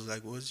people's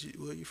like, where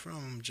are you from?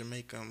 I'm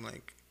Jamaica. I'm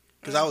like,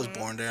 because I was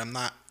born there. I'm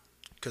not,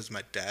 because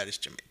my dad is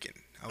Jamaican.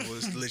 I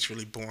was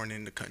literally born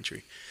in the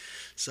country.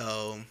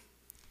 So,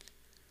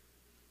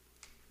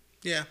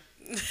 yeah.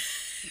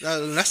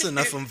 That's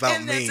enough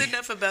about me. That's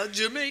enough about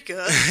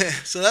Jamaica.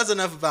 So that's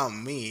enough about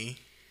me.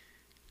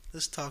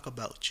 Let's talk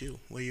about you.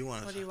 What do you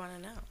want to What do you want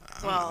to know?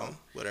 I don't know.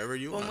 Whatever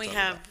you want to talk about.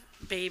 When we have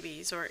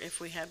babies, or if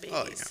we have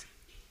babies,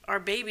 our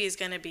baby is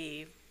going to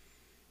be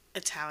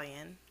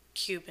Italian,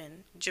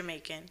 Cuban,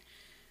 Jamaican,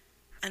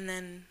 and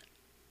then,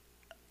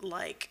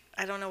 like,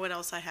 I don't know what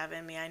else I have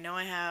in me. I know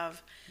I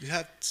have... You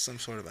have some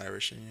sort of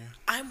Irish in you.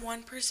 I'm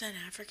 1%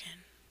 African.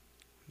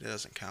 It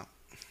doesn't count.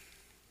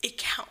 It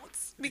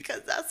counts,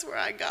 because that's where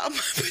I got my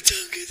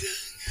Patonka.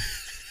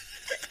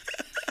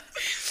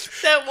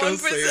 that Don't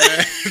say 1%.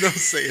 that. Don't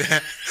say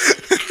that.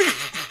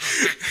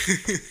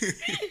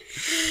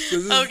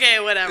 Okay,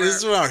 whatever. This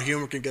is where our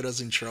humor can get us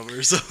in trouble.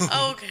 So.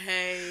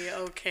 Okay,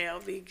 I'll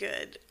be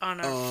good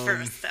on our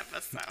first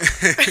episode.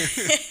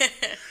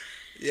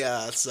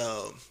 Yeah,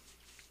 so.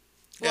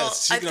 Well,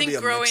 she's I gonna think be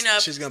a growing mix,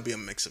 up. she's gonna be a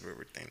mix of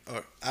everything.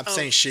 Or I'm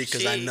saying she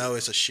because I she. know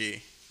it's a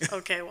she.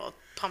 Okay, well,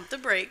 pump the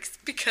brakes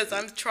because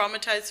I'm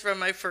traumatized from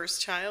my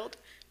first child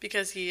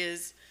because he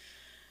is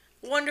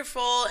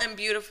wonderful and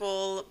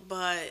beautiful,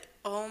 but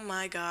oh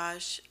my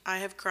gosh, I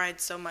have cried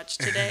so much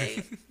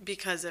today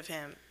because of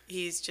him.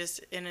 He's just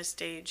in a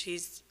stage.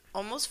 He's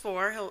almost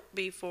 4. He'll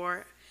be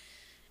 4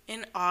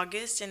 in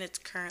August, and it's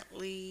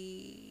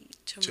currently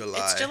July.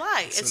 It's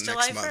July. So it's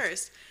next July month.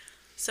 1st.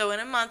 So in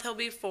a month he'll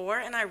be 4,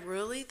 and I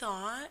really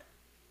thought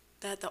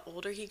that the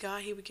older he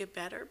got, he would get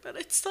better, but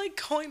it's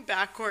like going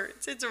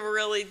backwards. It's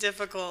really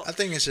difficult. I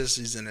think it's just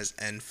he's in his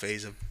end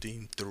phase of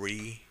being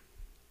 3,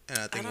 and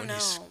I think I don't when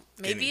he's know.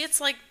 Maybe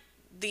it's like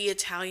the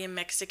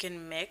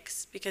Italian-Mexican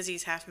mix because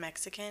he's half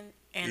Mexican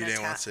and you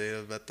didn't want to say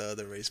about the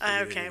other race.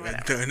 Okay, but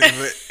whatever.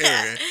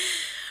 Anyway.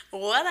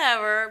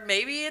 Whatever.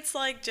 Maybe it's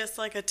like just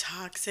like a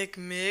toxic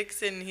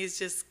mix and he's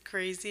just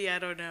crazy. I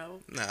don't know.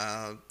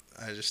 No,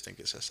 I just think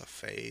it's just a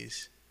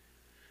phase,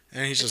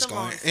 and he's It's just a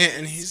long going, phase.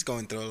 and he's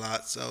going through a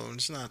lot. So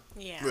it's not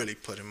Yeah. really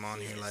put him on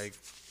He here is. like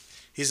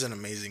he's an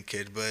amazing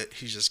kid, but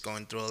he's just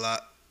going through a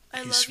lot.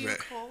 I He's love you, re-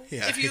 Cole.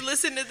 yeah. If you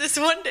listen to this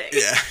one day.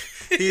 Yeah,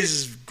 he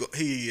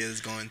is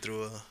going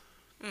through a.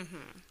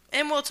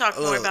 And we'll talk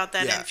more little- about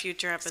that yeah. in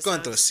future He's episodes.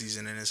 going through a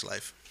season in his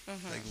life,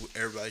 like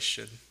everybody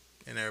should,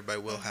 and everybody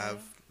will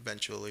have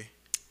eventually.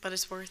 But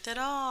it's worth it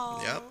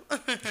all.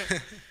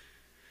 Yep.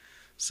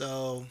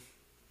 So,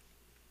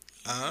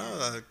 I don't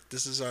know.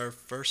 This is our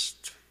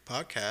first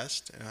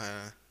podcast.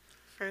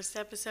 First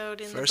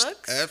episode in First the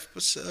books.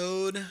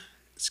 episode.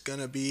 It's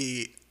gonna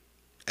be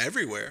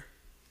everywhere.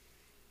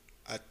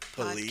 I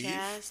believe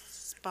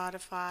Podcast,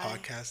 Spotify.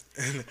 podcast.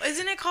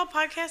 Isn't it called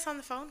podcast on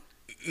the phone?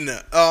 No,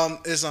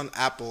 it's on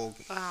Apple.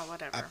 Oh,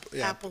 whatever.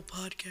 Yeah. Apple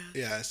Podcast.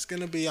 Yeah, it's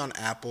gonna be on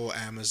Apple,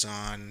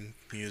 Amazon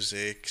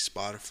Music,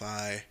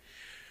 Spotify,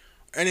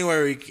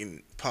 anywhere you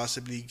can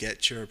possibly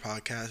get your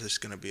podcast. It's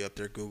gonna be up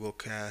there. Google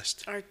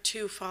Cast. Our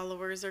 2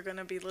 followers are going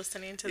to be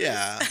listening to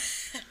Yeah.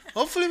 this.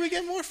 Hopefully, we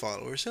get more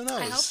followers. Who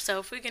knows? I hope so.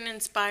 If we can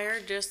inspire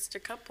just a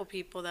couple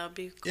people, that would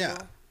be cool. Yeah.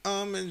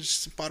 And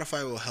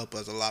Spotify will help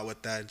us a lot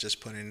with that. Just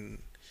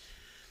putting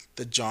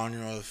the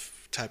genre of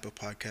type of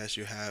podcast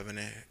you have and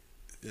it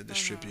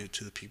distribute it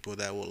to the people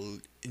that will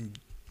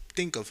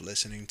think of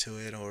listening to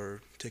it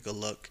or take a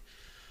look.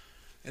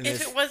 And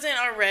If it wasn't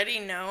already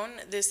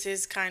known, this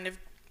is kind of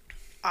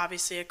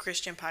obviously a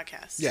Christian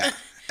podcast. yeah,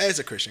 it's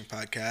a Christian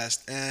podcast,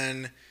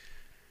 and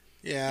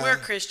yeah, We're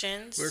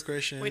Christians. We're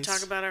Christians. We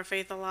talk about our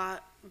faith a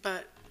lot,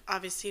 but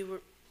obviously we're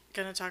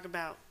going to talk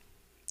about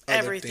other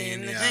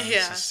everything. thing, Yeah.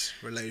 it's just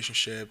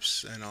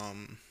relationships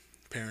and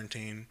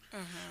parenting,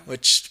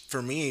 which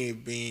for me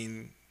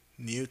being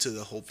new to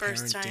the whole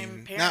First-time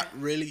parenting, parent. not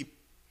really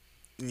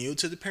new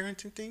to the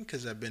parenting thing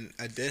because I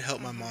did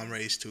help my mom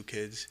raise 2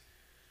 kids,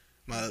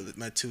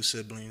 my 2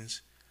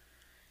 siblings,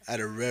 at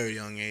a very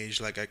young age.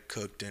 Like I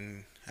cooked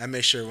and I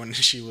made sure when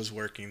she was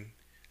working,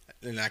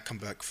 and I come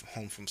back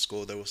home from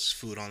school, there was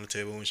food on the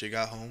table when she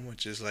got home,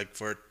 which is like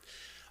for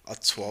a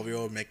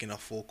 12-year-old making a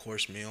full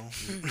course meal.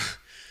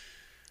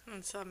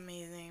 That's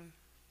amazing.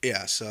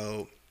 Yeah,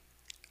 so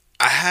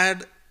I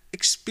had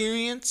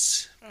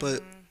experience,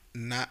 but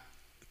not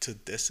to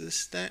this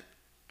extent,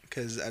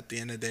 because at the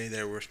end of the day,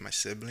 they were my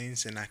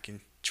siblings, and I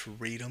can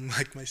treat them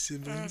like my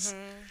siblings.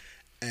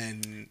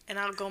 And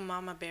I'll go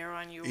mama bear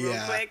on you real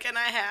Yeah. quick, and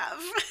I have.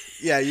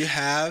 yeah, you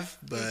have,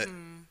 but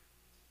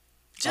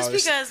Just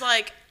obviously- because,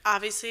 like,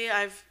 obviously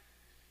I've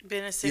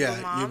been a single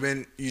yeah,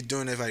 mom. you're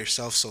doing it by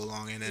yourself so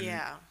long, and then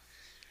Yeah.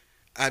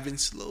 I've been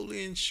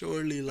slowly and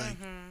surely like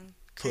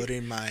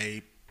putting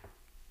my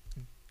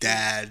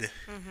dad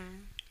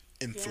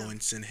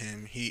influence in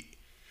him. He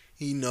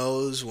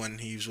knows when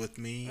he's with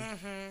me.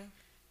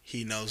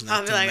 He knows not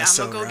I'll be to like, mess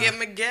I'm going to around. go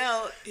get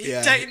Miguel. He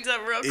Yeah, tightens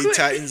up real He quick.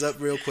 tightens up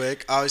real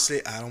quick.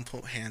 Obviously, I don't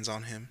put hands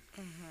on him.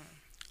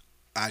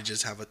 I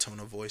just have a tone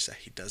of voice that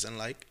he doesn't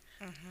like.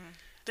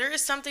 There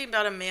is something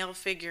about a male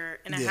figure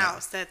in a Yeah.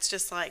 house that's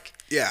just like,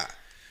 Yeah,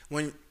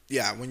 when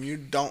you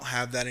don't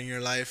have that in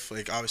your life,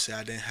 like obviously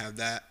I didn't have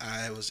that.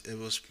 It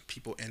was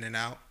people in and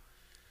out.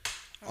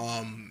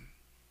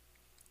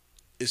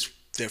 It's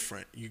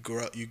different. You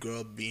grow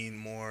up being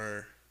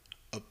more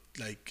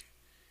like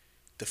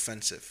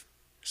defensive.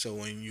 So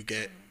when you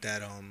get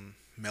that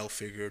male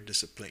figure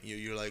discipline you,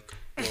 you're like,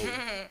 whoa,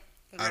 I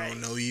Right.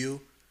 don't know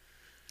you.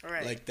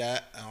 right. Like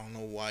that. I don't know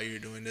why you're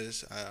doing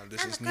this.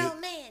 This I'm is a new.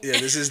 grown man. Yeah,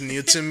 this is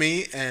new to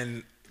me.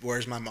 And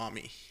where's my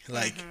mommy?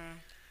 Like,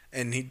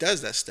 and he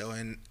does that still,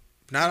 and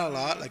not a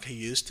lot like he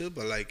used to,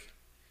 but like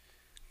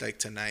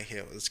tonight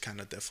it was kind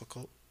of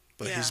difficult.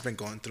 But Yeah. he's been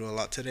going through a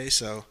lot today,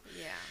 so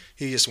Yeah.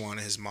 he just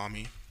wanted his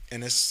mommy,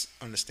 and it's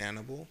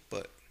understandable.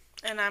 But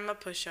And I'm a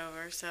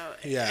pushover, so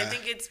Yeah. I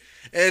think it's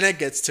and it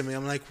gets to me.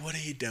 I'm like, what are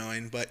you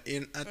doing? But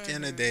at the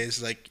end of the day,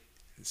 it's like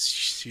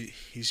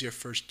he's your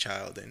first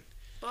child, and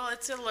Well,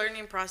 it's a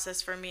learning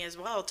process for me as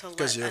well to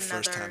because let you're a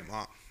another. first time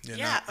mom,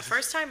 Yeah, a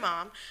first time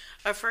mom,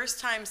 a first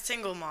time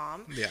single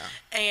mom. yeah,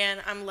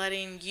 And I'm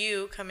letting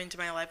you come into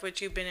my life,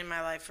 which you've been in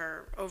my life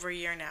for over a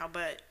year now,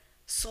 but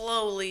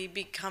slowly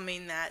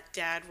becoming that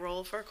dad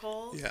role for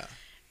Cole. yeah,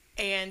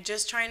 And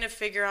just trying to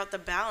figure out the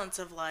balance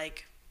of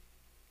like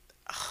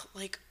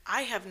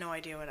I have no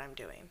idea what I'm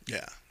doing.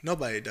 yeah.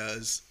 Nobody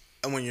does.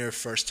 And when you're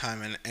first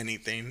time in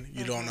anything,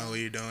 you don't know what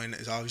you're doing.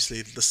 It's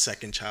obviously the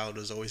second child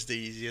is always the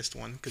easiest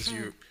one because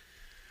you're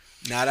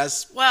not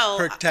as Well,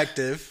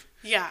 protective.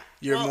 yeah.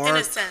 You're well, more. in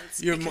a sense.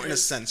 You're more in a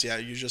because- sense. Yeah,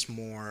 you're just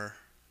more.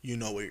 You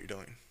know what you're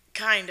doing.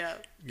 Kind of.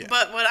 Yeah.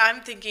 But what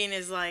I'm thinking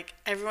is like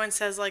everyone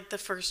says like the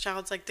first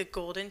child's like the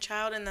golden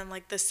child and then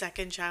like the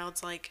second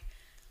child's like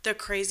the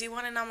crazy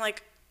one and I'm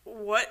like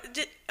what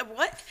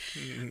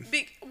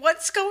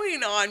what's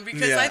going on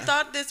because I Yeah.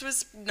 thought this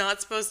was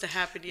not supposed to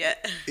happen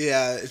yet.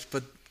 Yeah,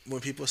 but when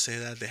people say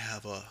that, they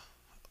have a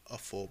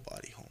full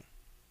body home.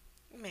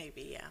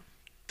 Maybe, yeah.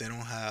 They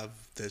don't have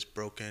this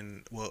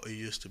broken. Well, it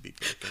used to be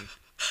broken.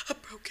 A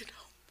broken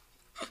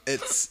home.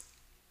 It's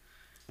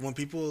when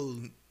people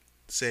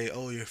say,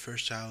 "Oh, your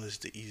first child is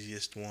the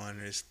easiest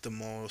one. It's the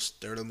most.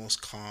 They're the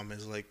most calm."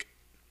 Is like,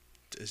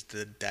 is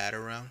the dad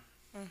around?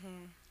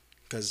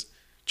 Because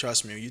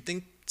trust me, you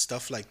think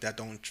stuff like that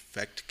don't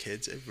affect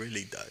kids. It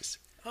really does.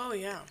 Oh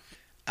yeah.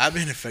 I've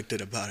been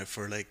affected about it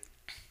for like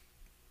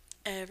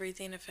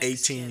Everything affects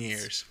 18 kids.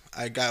 years.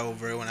 I got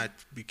over it when I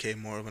became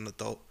more of an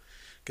adult.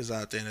 Because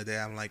at the end of the day,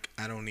 I'm like,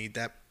 I don't need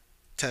that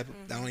type.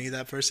 I don't need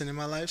that person in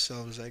my life. So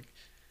I was like,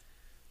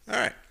 all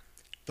right.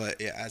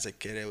 But yeah, as a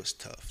kid, it was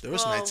tough. There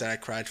was Well- nights that I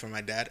cried for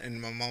my dad,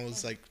 and my mom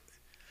was like,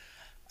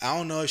 I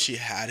don't know if she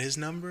had his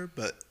number,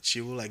 but she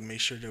would like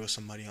make sure there was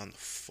somebody on the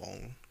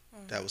phone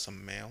that was a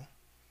male,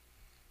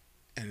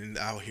 and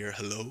I'll hear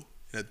hello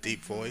in a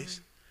deep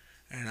voice,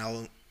 and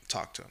I'll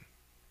talk to him.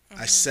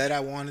 I said I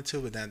wanted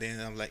to, but then at the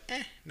end I'm like,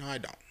 no, I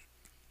don't.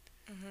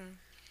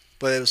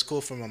 But it was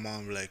cool for my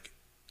mom, like,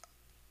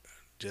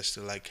 just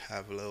to like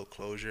have a little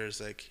closure. It's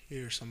like,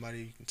 here's somebody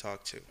you can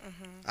talk to.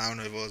 I don't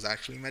know if it was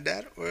actually my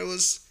dad or it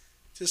was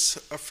just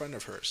a friend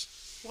of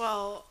hers.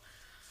 Well,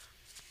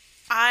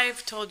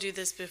 I've told you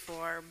this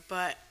before,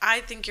 but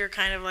I think you're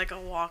kind of like a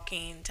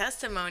walking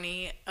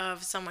testimony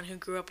of someone who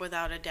grew up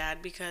without a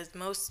dad because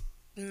most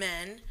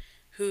men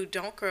who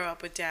don't grow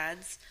up with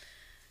dads,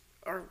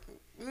 or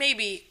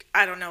maybe,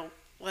 I don't know,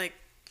 like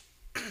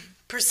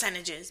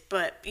percentages,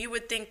 but you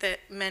would think that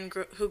men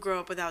who grow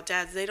up without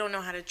dads, they don't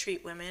know how to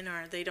treat women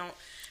or they don't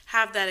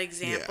have that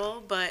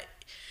example, but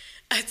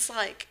it's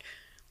like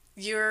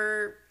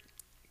you're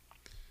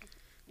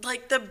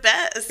like the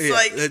best. Yeah,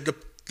 Like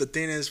the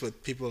thing is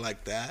with people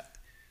like that,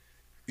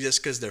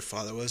 just because their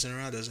father wasn't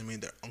around doesn't mean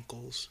their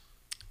uncles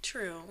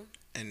true.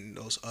 and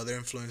those other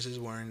influences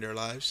were in their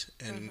lives,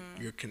 and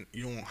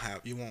you won't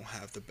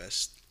have the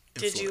best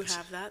influence. Did you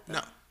have that though?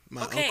 No,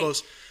 my Okay.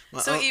 uncles.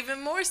 So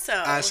even more so.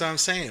 That's what I'm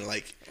saying.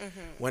 Like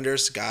when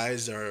there's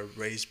guys that are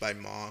raised by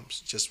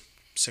moms, just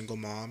single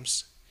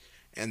moms,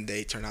 and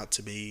they turn out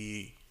to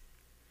be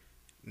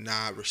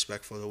not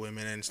respectful to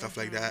women and stuff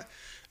like that.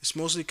 It's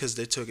mostly because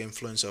they took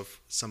influence of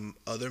some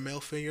other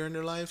male figure in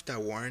their life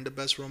that weren't the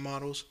best role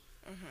models.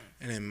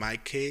 And in my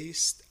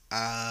case,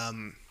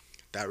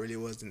 that really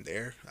wasn't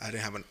there. I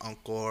didn't have an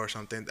uncle or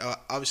something.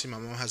 Obviously, my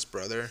mom has a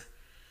brother,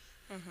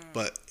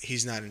 but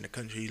he's not in the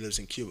country. He lives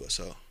in Cuba,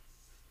 so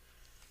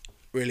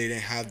really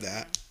didn't have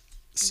that.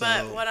 So,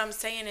 But what I'm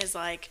saying is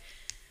like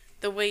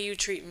the way you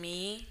treat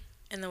me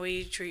and the way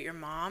you treat your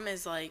mom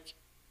is like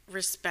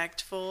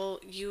respectful.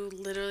 You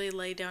literally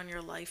lay down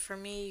your life for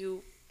me.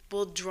 You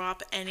will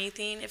drop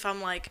anything. If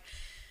I'm like,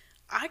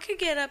 I could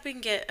get up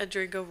and get a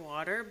drink of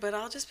water, but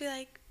I'll just be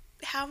like,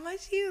 how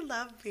much do you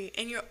love me?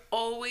 And you're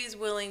always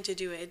willing to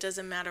do it. It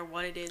doesn't matter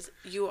what it is.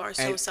 You are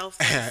so and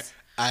selfless.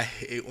 I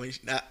hate when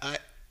I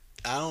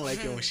don't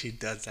like it when she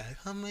does that.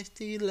 How much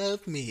do you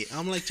love me?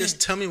 I'm like,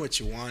 just tell me what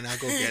you want. I'll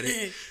go get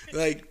it.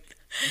 Like,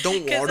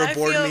 don't Because I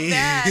waterboard feel me.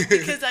 bad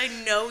because I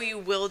know you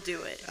will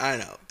do it. I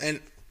know, and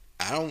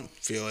I don't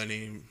feel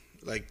any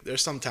like.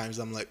 There's sometimes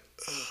I'm like,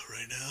 ugh,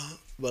 right now,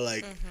 but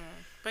like,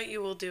 But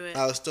you will do it.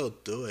 I'll still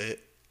do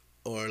it,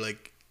 or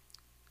like,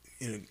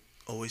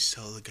 always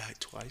tell the guy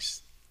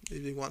twice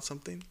if you want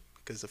something,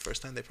 because the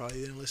first time they probably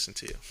didn't listen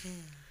to you.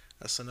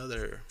 That's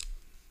another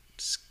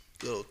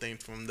little thing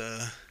from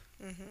the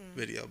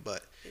video,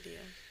 but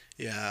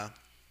yeah,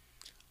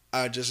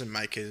 I just in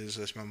my case, it's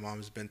just my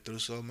mom's been through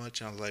so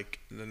much, and I was like,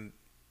 then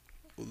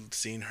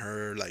seeing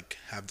her like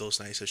have those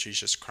nights that she's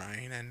just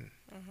crying and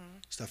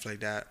stuff like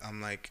that,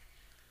 I'm like,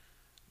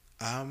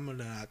 I'm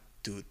gonna not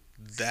do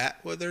that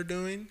what they're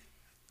doing.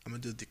 I'm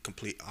gonna do the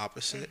complete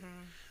opposite.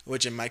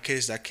 Which in my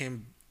case,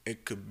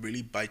 it could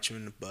really bite you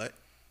in the butt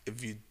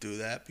if you do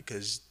that,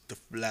 because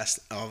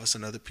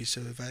another piece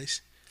of advice: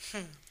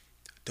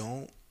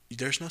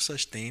 there's no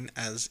such thing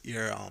as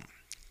your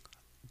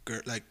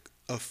girl, like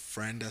a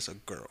friend as a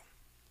girl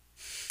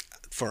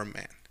for a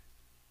man.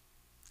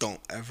 Don't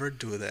ever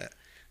do that.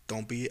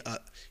 Don't be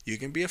you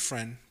can be a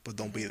friend, but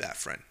don't be that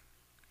friend.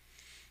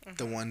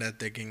 the one that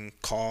they can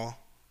call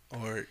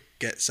or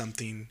get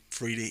something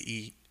free to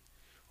eat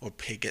or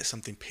get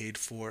something paid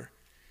for.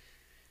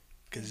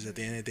 Because at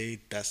the end of the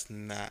day, that's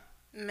not.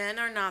 Men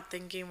are not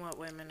thinking what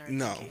women are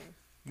No. thinking.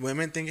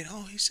 Women thinking,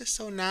 oh, he's just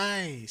so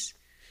nice.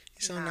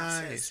 He's so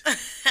nice.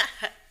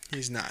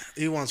 He's not.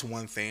 He wants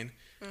one thing,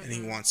 and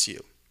he wants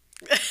you.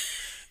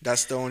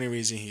 That's the only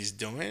reason he's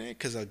doing it,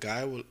 because a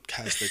guy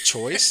has the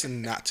choice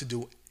and not to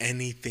do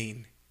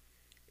anything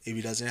if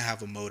he doesn't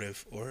have a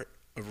motive or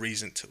a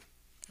reason to.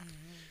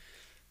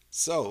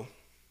 So,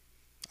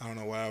 I don't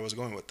know where I was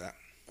going with that.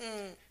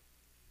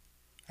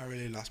 I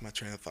really lost my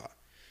train of thought.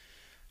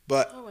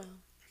 But, oh well.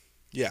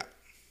 Yeah.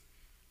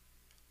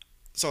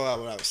 So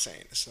what I was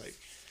saying, it's like,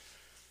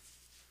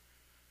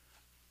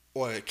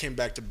 well, it came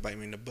back to bite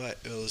me in the butt.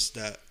 It was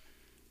that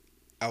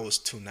I was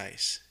too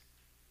nice.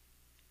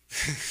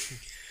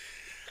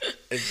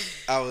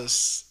 I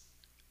was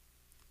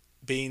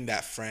being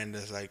that friend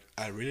that's like,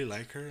 I really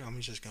like her. I'm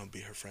just gonna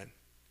be her friend.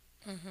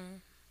 You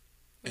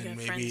And got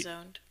maybe, friend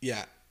zoned.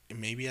 yeah, and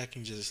maybe I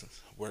can just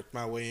work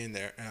my way in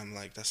there. And I'm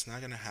like, that's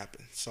not gonna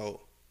happen.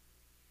 So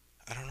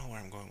I don't know where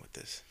I'm going with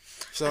this.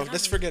 So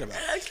let's forget about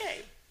it.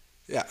 Okay.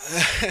 Yeah.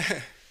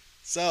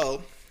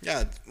 So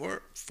yeah, we're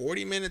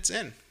 40 minutes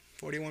in,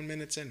 41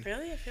 minutes in.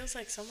 Really, it feels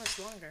like so much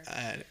longer.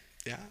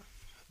 Yeah,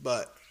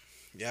 but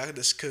yeah,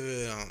 this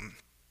could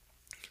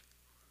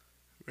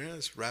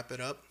let's wrap it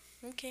up.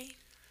 Okay.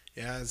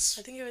 Yeah, I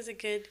think it was a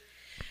good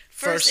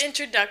first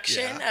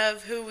introduction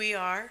of who we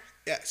are.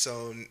 Yeah,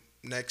 so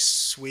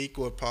next week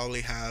we'll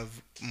probably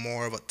have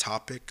more of a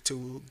topic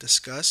to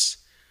discuss.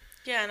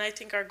 Yeah, and I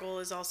think our goal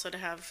is also to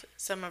have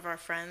some of our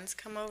friends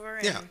come over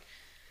and Yeah.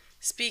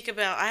 speak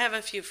about. I have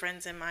a few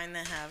friends in mind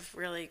that have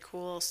really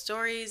cool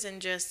stories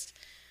and just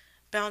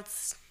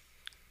bounce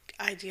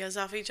ideas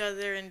off each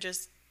other and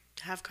just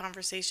have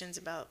conversations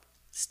about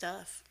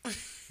stuff.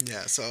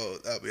 Yeah, so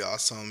that'd be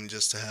awesome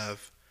just to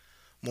have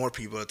more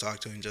people to talk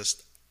to than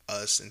just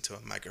us into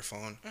a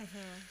microphone.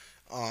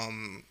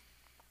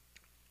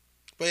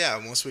 But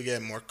yeah, once we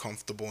get more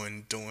comfortable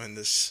in doing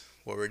this,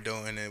 what we're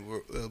doing,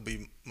 it'll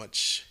be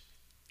much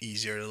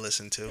easier to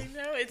listen to. I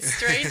know, it's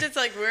strange. It's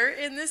like we're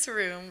in this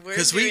room. We're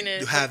Because doing we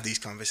it. have these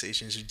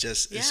conversations.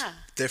 It's Yeah.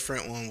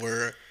 different when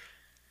we're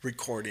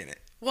recording it.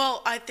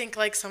 Well, I think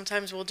like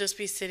sometimes we'll just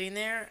be sitting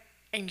there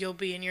and you'll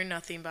be in your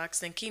nothing box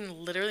thinking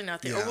literally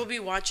nothing. Or Yeah. we'll be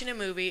watching a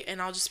movie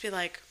and I'll just be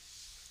like,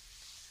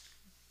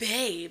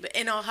 babe.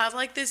 And I'll have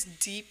like this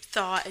deep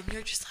thought and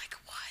you're just like,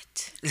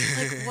 what?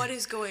 Like, what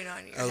is going on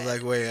in your I was head?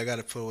 like, wait, I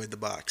gotta put away the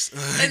box.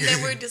 And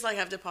then we just like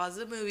have to pause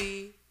the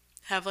movie,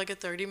 have like a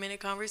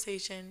 30-minute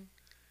conversation.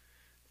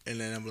 And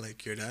then I'm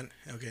like, you're done?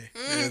 Okay.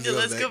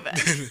 Let's go back.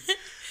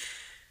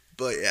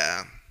 But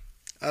yeah,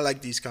 I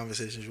like these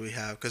conversations we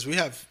have because we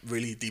have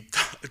really deep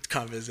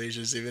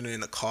conversations even in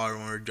the car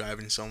when we're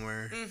driving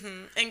somewhere.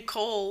 And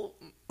Cole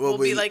Well, will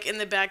be like in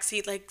the back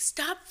seat, like,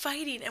 stop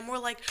fighting. And we're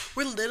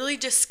literally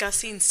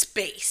discussing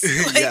space.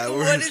 Like, Yeah,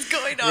 what is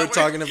going on? We're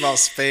talking about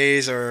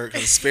space or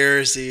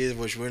conspiracies,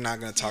 which we're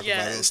not going to talk about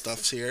Yes. those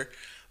stuffs here.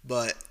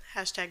 But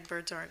Hashtag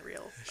birds aren't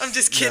real. I'm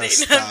just No, kidding.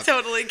 stop. I'm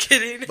totally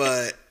kidding.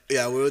 But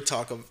yeah, we would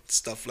talk of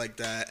stuff like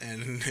that,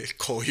 and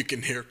Cole, you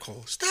can hear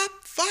Cole, stop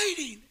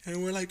fighting,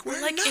 and we're like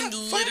we're like not in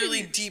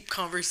literally fighting. deep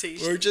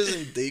conversation. We're just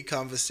in deep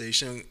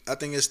conversation. I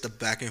think it's the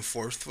back and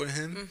forth for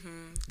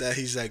him that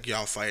he's like,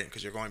 y'all fighting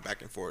because you're going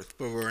back and forth,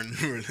 but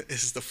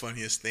it's the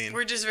funniest thing.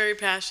 We're just very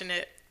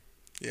passionate.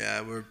 Yeah,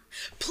 we're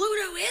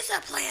Pluto is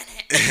a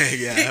planet.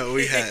 yeah,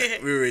 we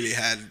really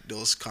had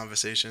those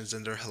conversations,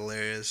 and they're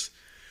hilarious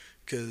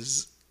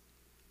because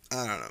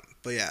I don't know,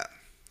 but yeah,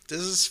 this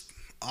is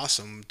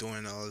awesome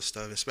doing all this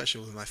stuff,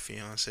 especially with my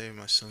fiance,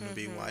 my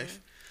soon-to-be wife.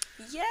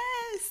 Yes,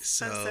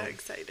 So, I'm so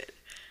excited.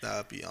 That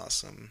would be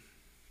awesome.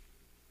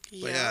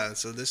 But yeah,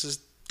 so this is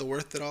the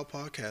Worth It All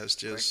podcast.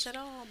 Just worth it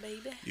all,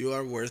 baby. you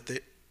are worth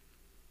it.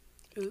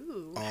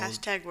 Ooh,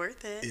 hashtag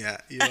worth it. Yeah,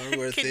 you are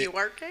worth it. Can you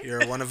work it?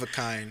 You're one of a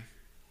kind.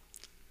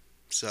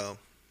 So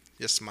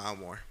just smile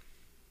more.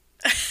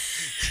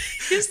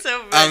 You're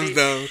so funny. I'm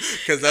dumb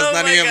because that's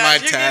not my even gosh,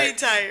 my you're tag. getting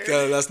tired.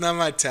 'Cause that's not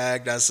my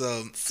tag. That's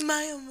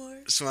Smile more.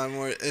 smile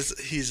more. I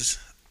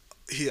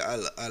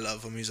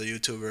love him. He's a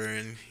YouTuber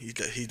and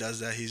he does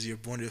that. You're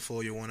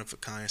wonderful. You're one of a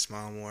kind.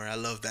 Smile more. I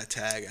love that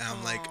tag. And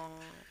I'm like,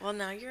 well,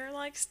 now you're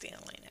like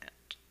stealing it.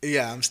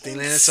 yeah, I'm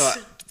stealing it. So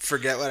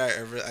forget what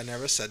I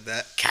never said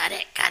that. Cut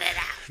it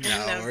out.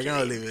 No, we're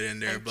gonna leave it in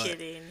there. I'm but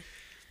kidding.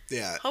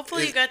 yeah,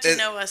 Hopefully you got to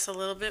know us a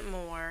little bit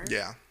more.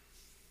 Yeah.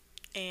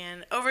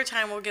 And over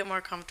time we'll get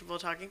more comfortable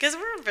talking because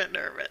we're a bit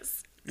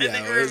nervous. I Yeah,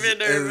 think we're a bit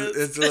nervous.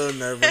 It's a little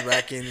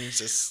nerve-wracking.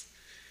 Just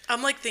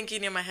I'm like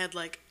thinking in my head,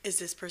 like, is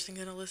this person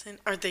going to listen?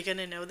 Are they going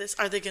to know this?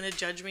 Are they going to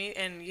judge me?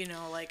 And,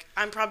 like,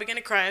 I'm probably going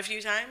to cry a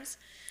few times.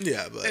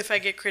 Yeah, but if I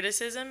get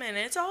criticism, and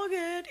it's all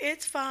good.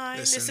 It's fine.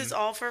 This is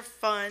all for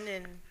fun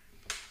and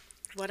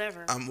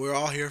whatever. We're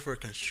all here for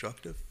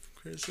constructive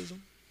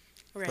criticism.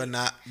 Right. But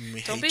not Don't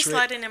hatred. be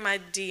sliding in my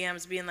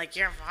DMs being like,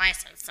 your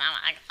voice is so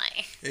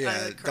ugly.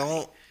 Yeah,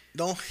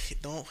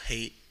 don't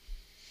hate.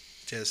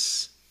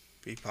 Just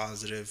be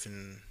positive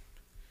and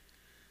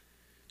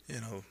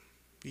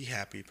be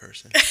happy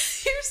person.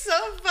 You're so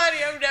funny.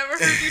 I've never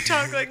heard you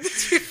talk like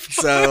this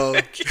before. So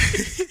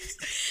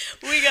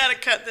we gotta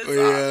cut this off.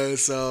 yeah.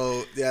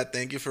 So yeah,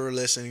 thank you for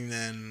listening,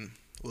 and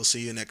we'll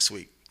see you next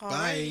week.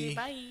 Alrighty,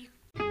 bye.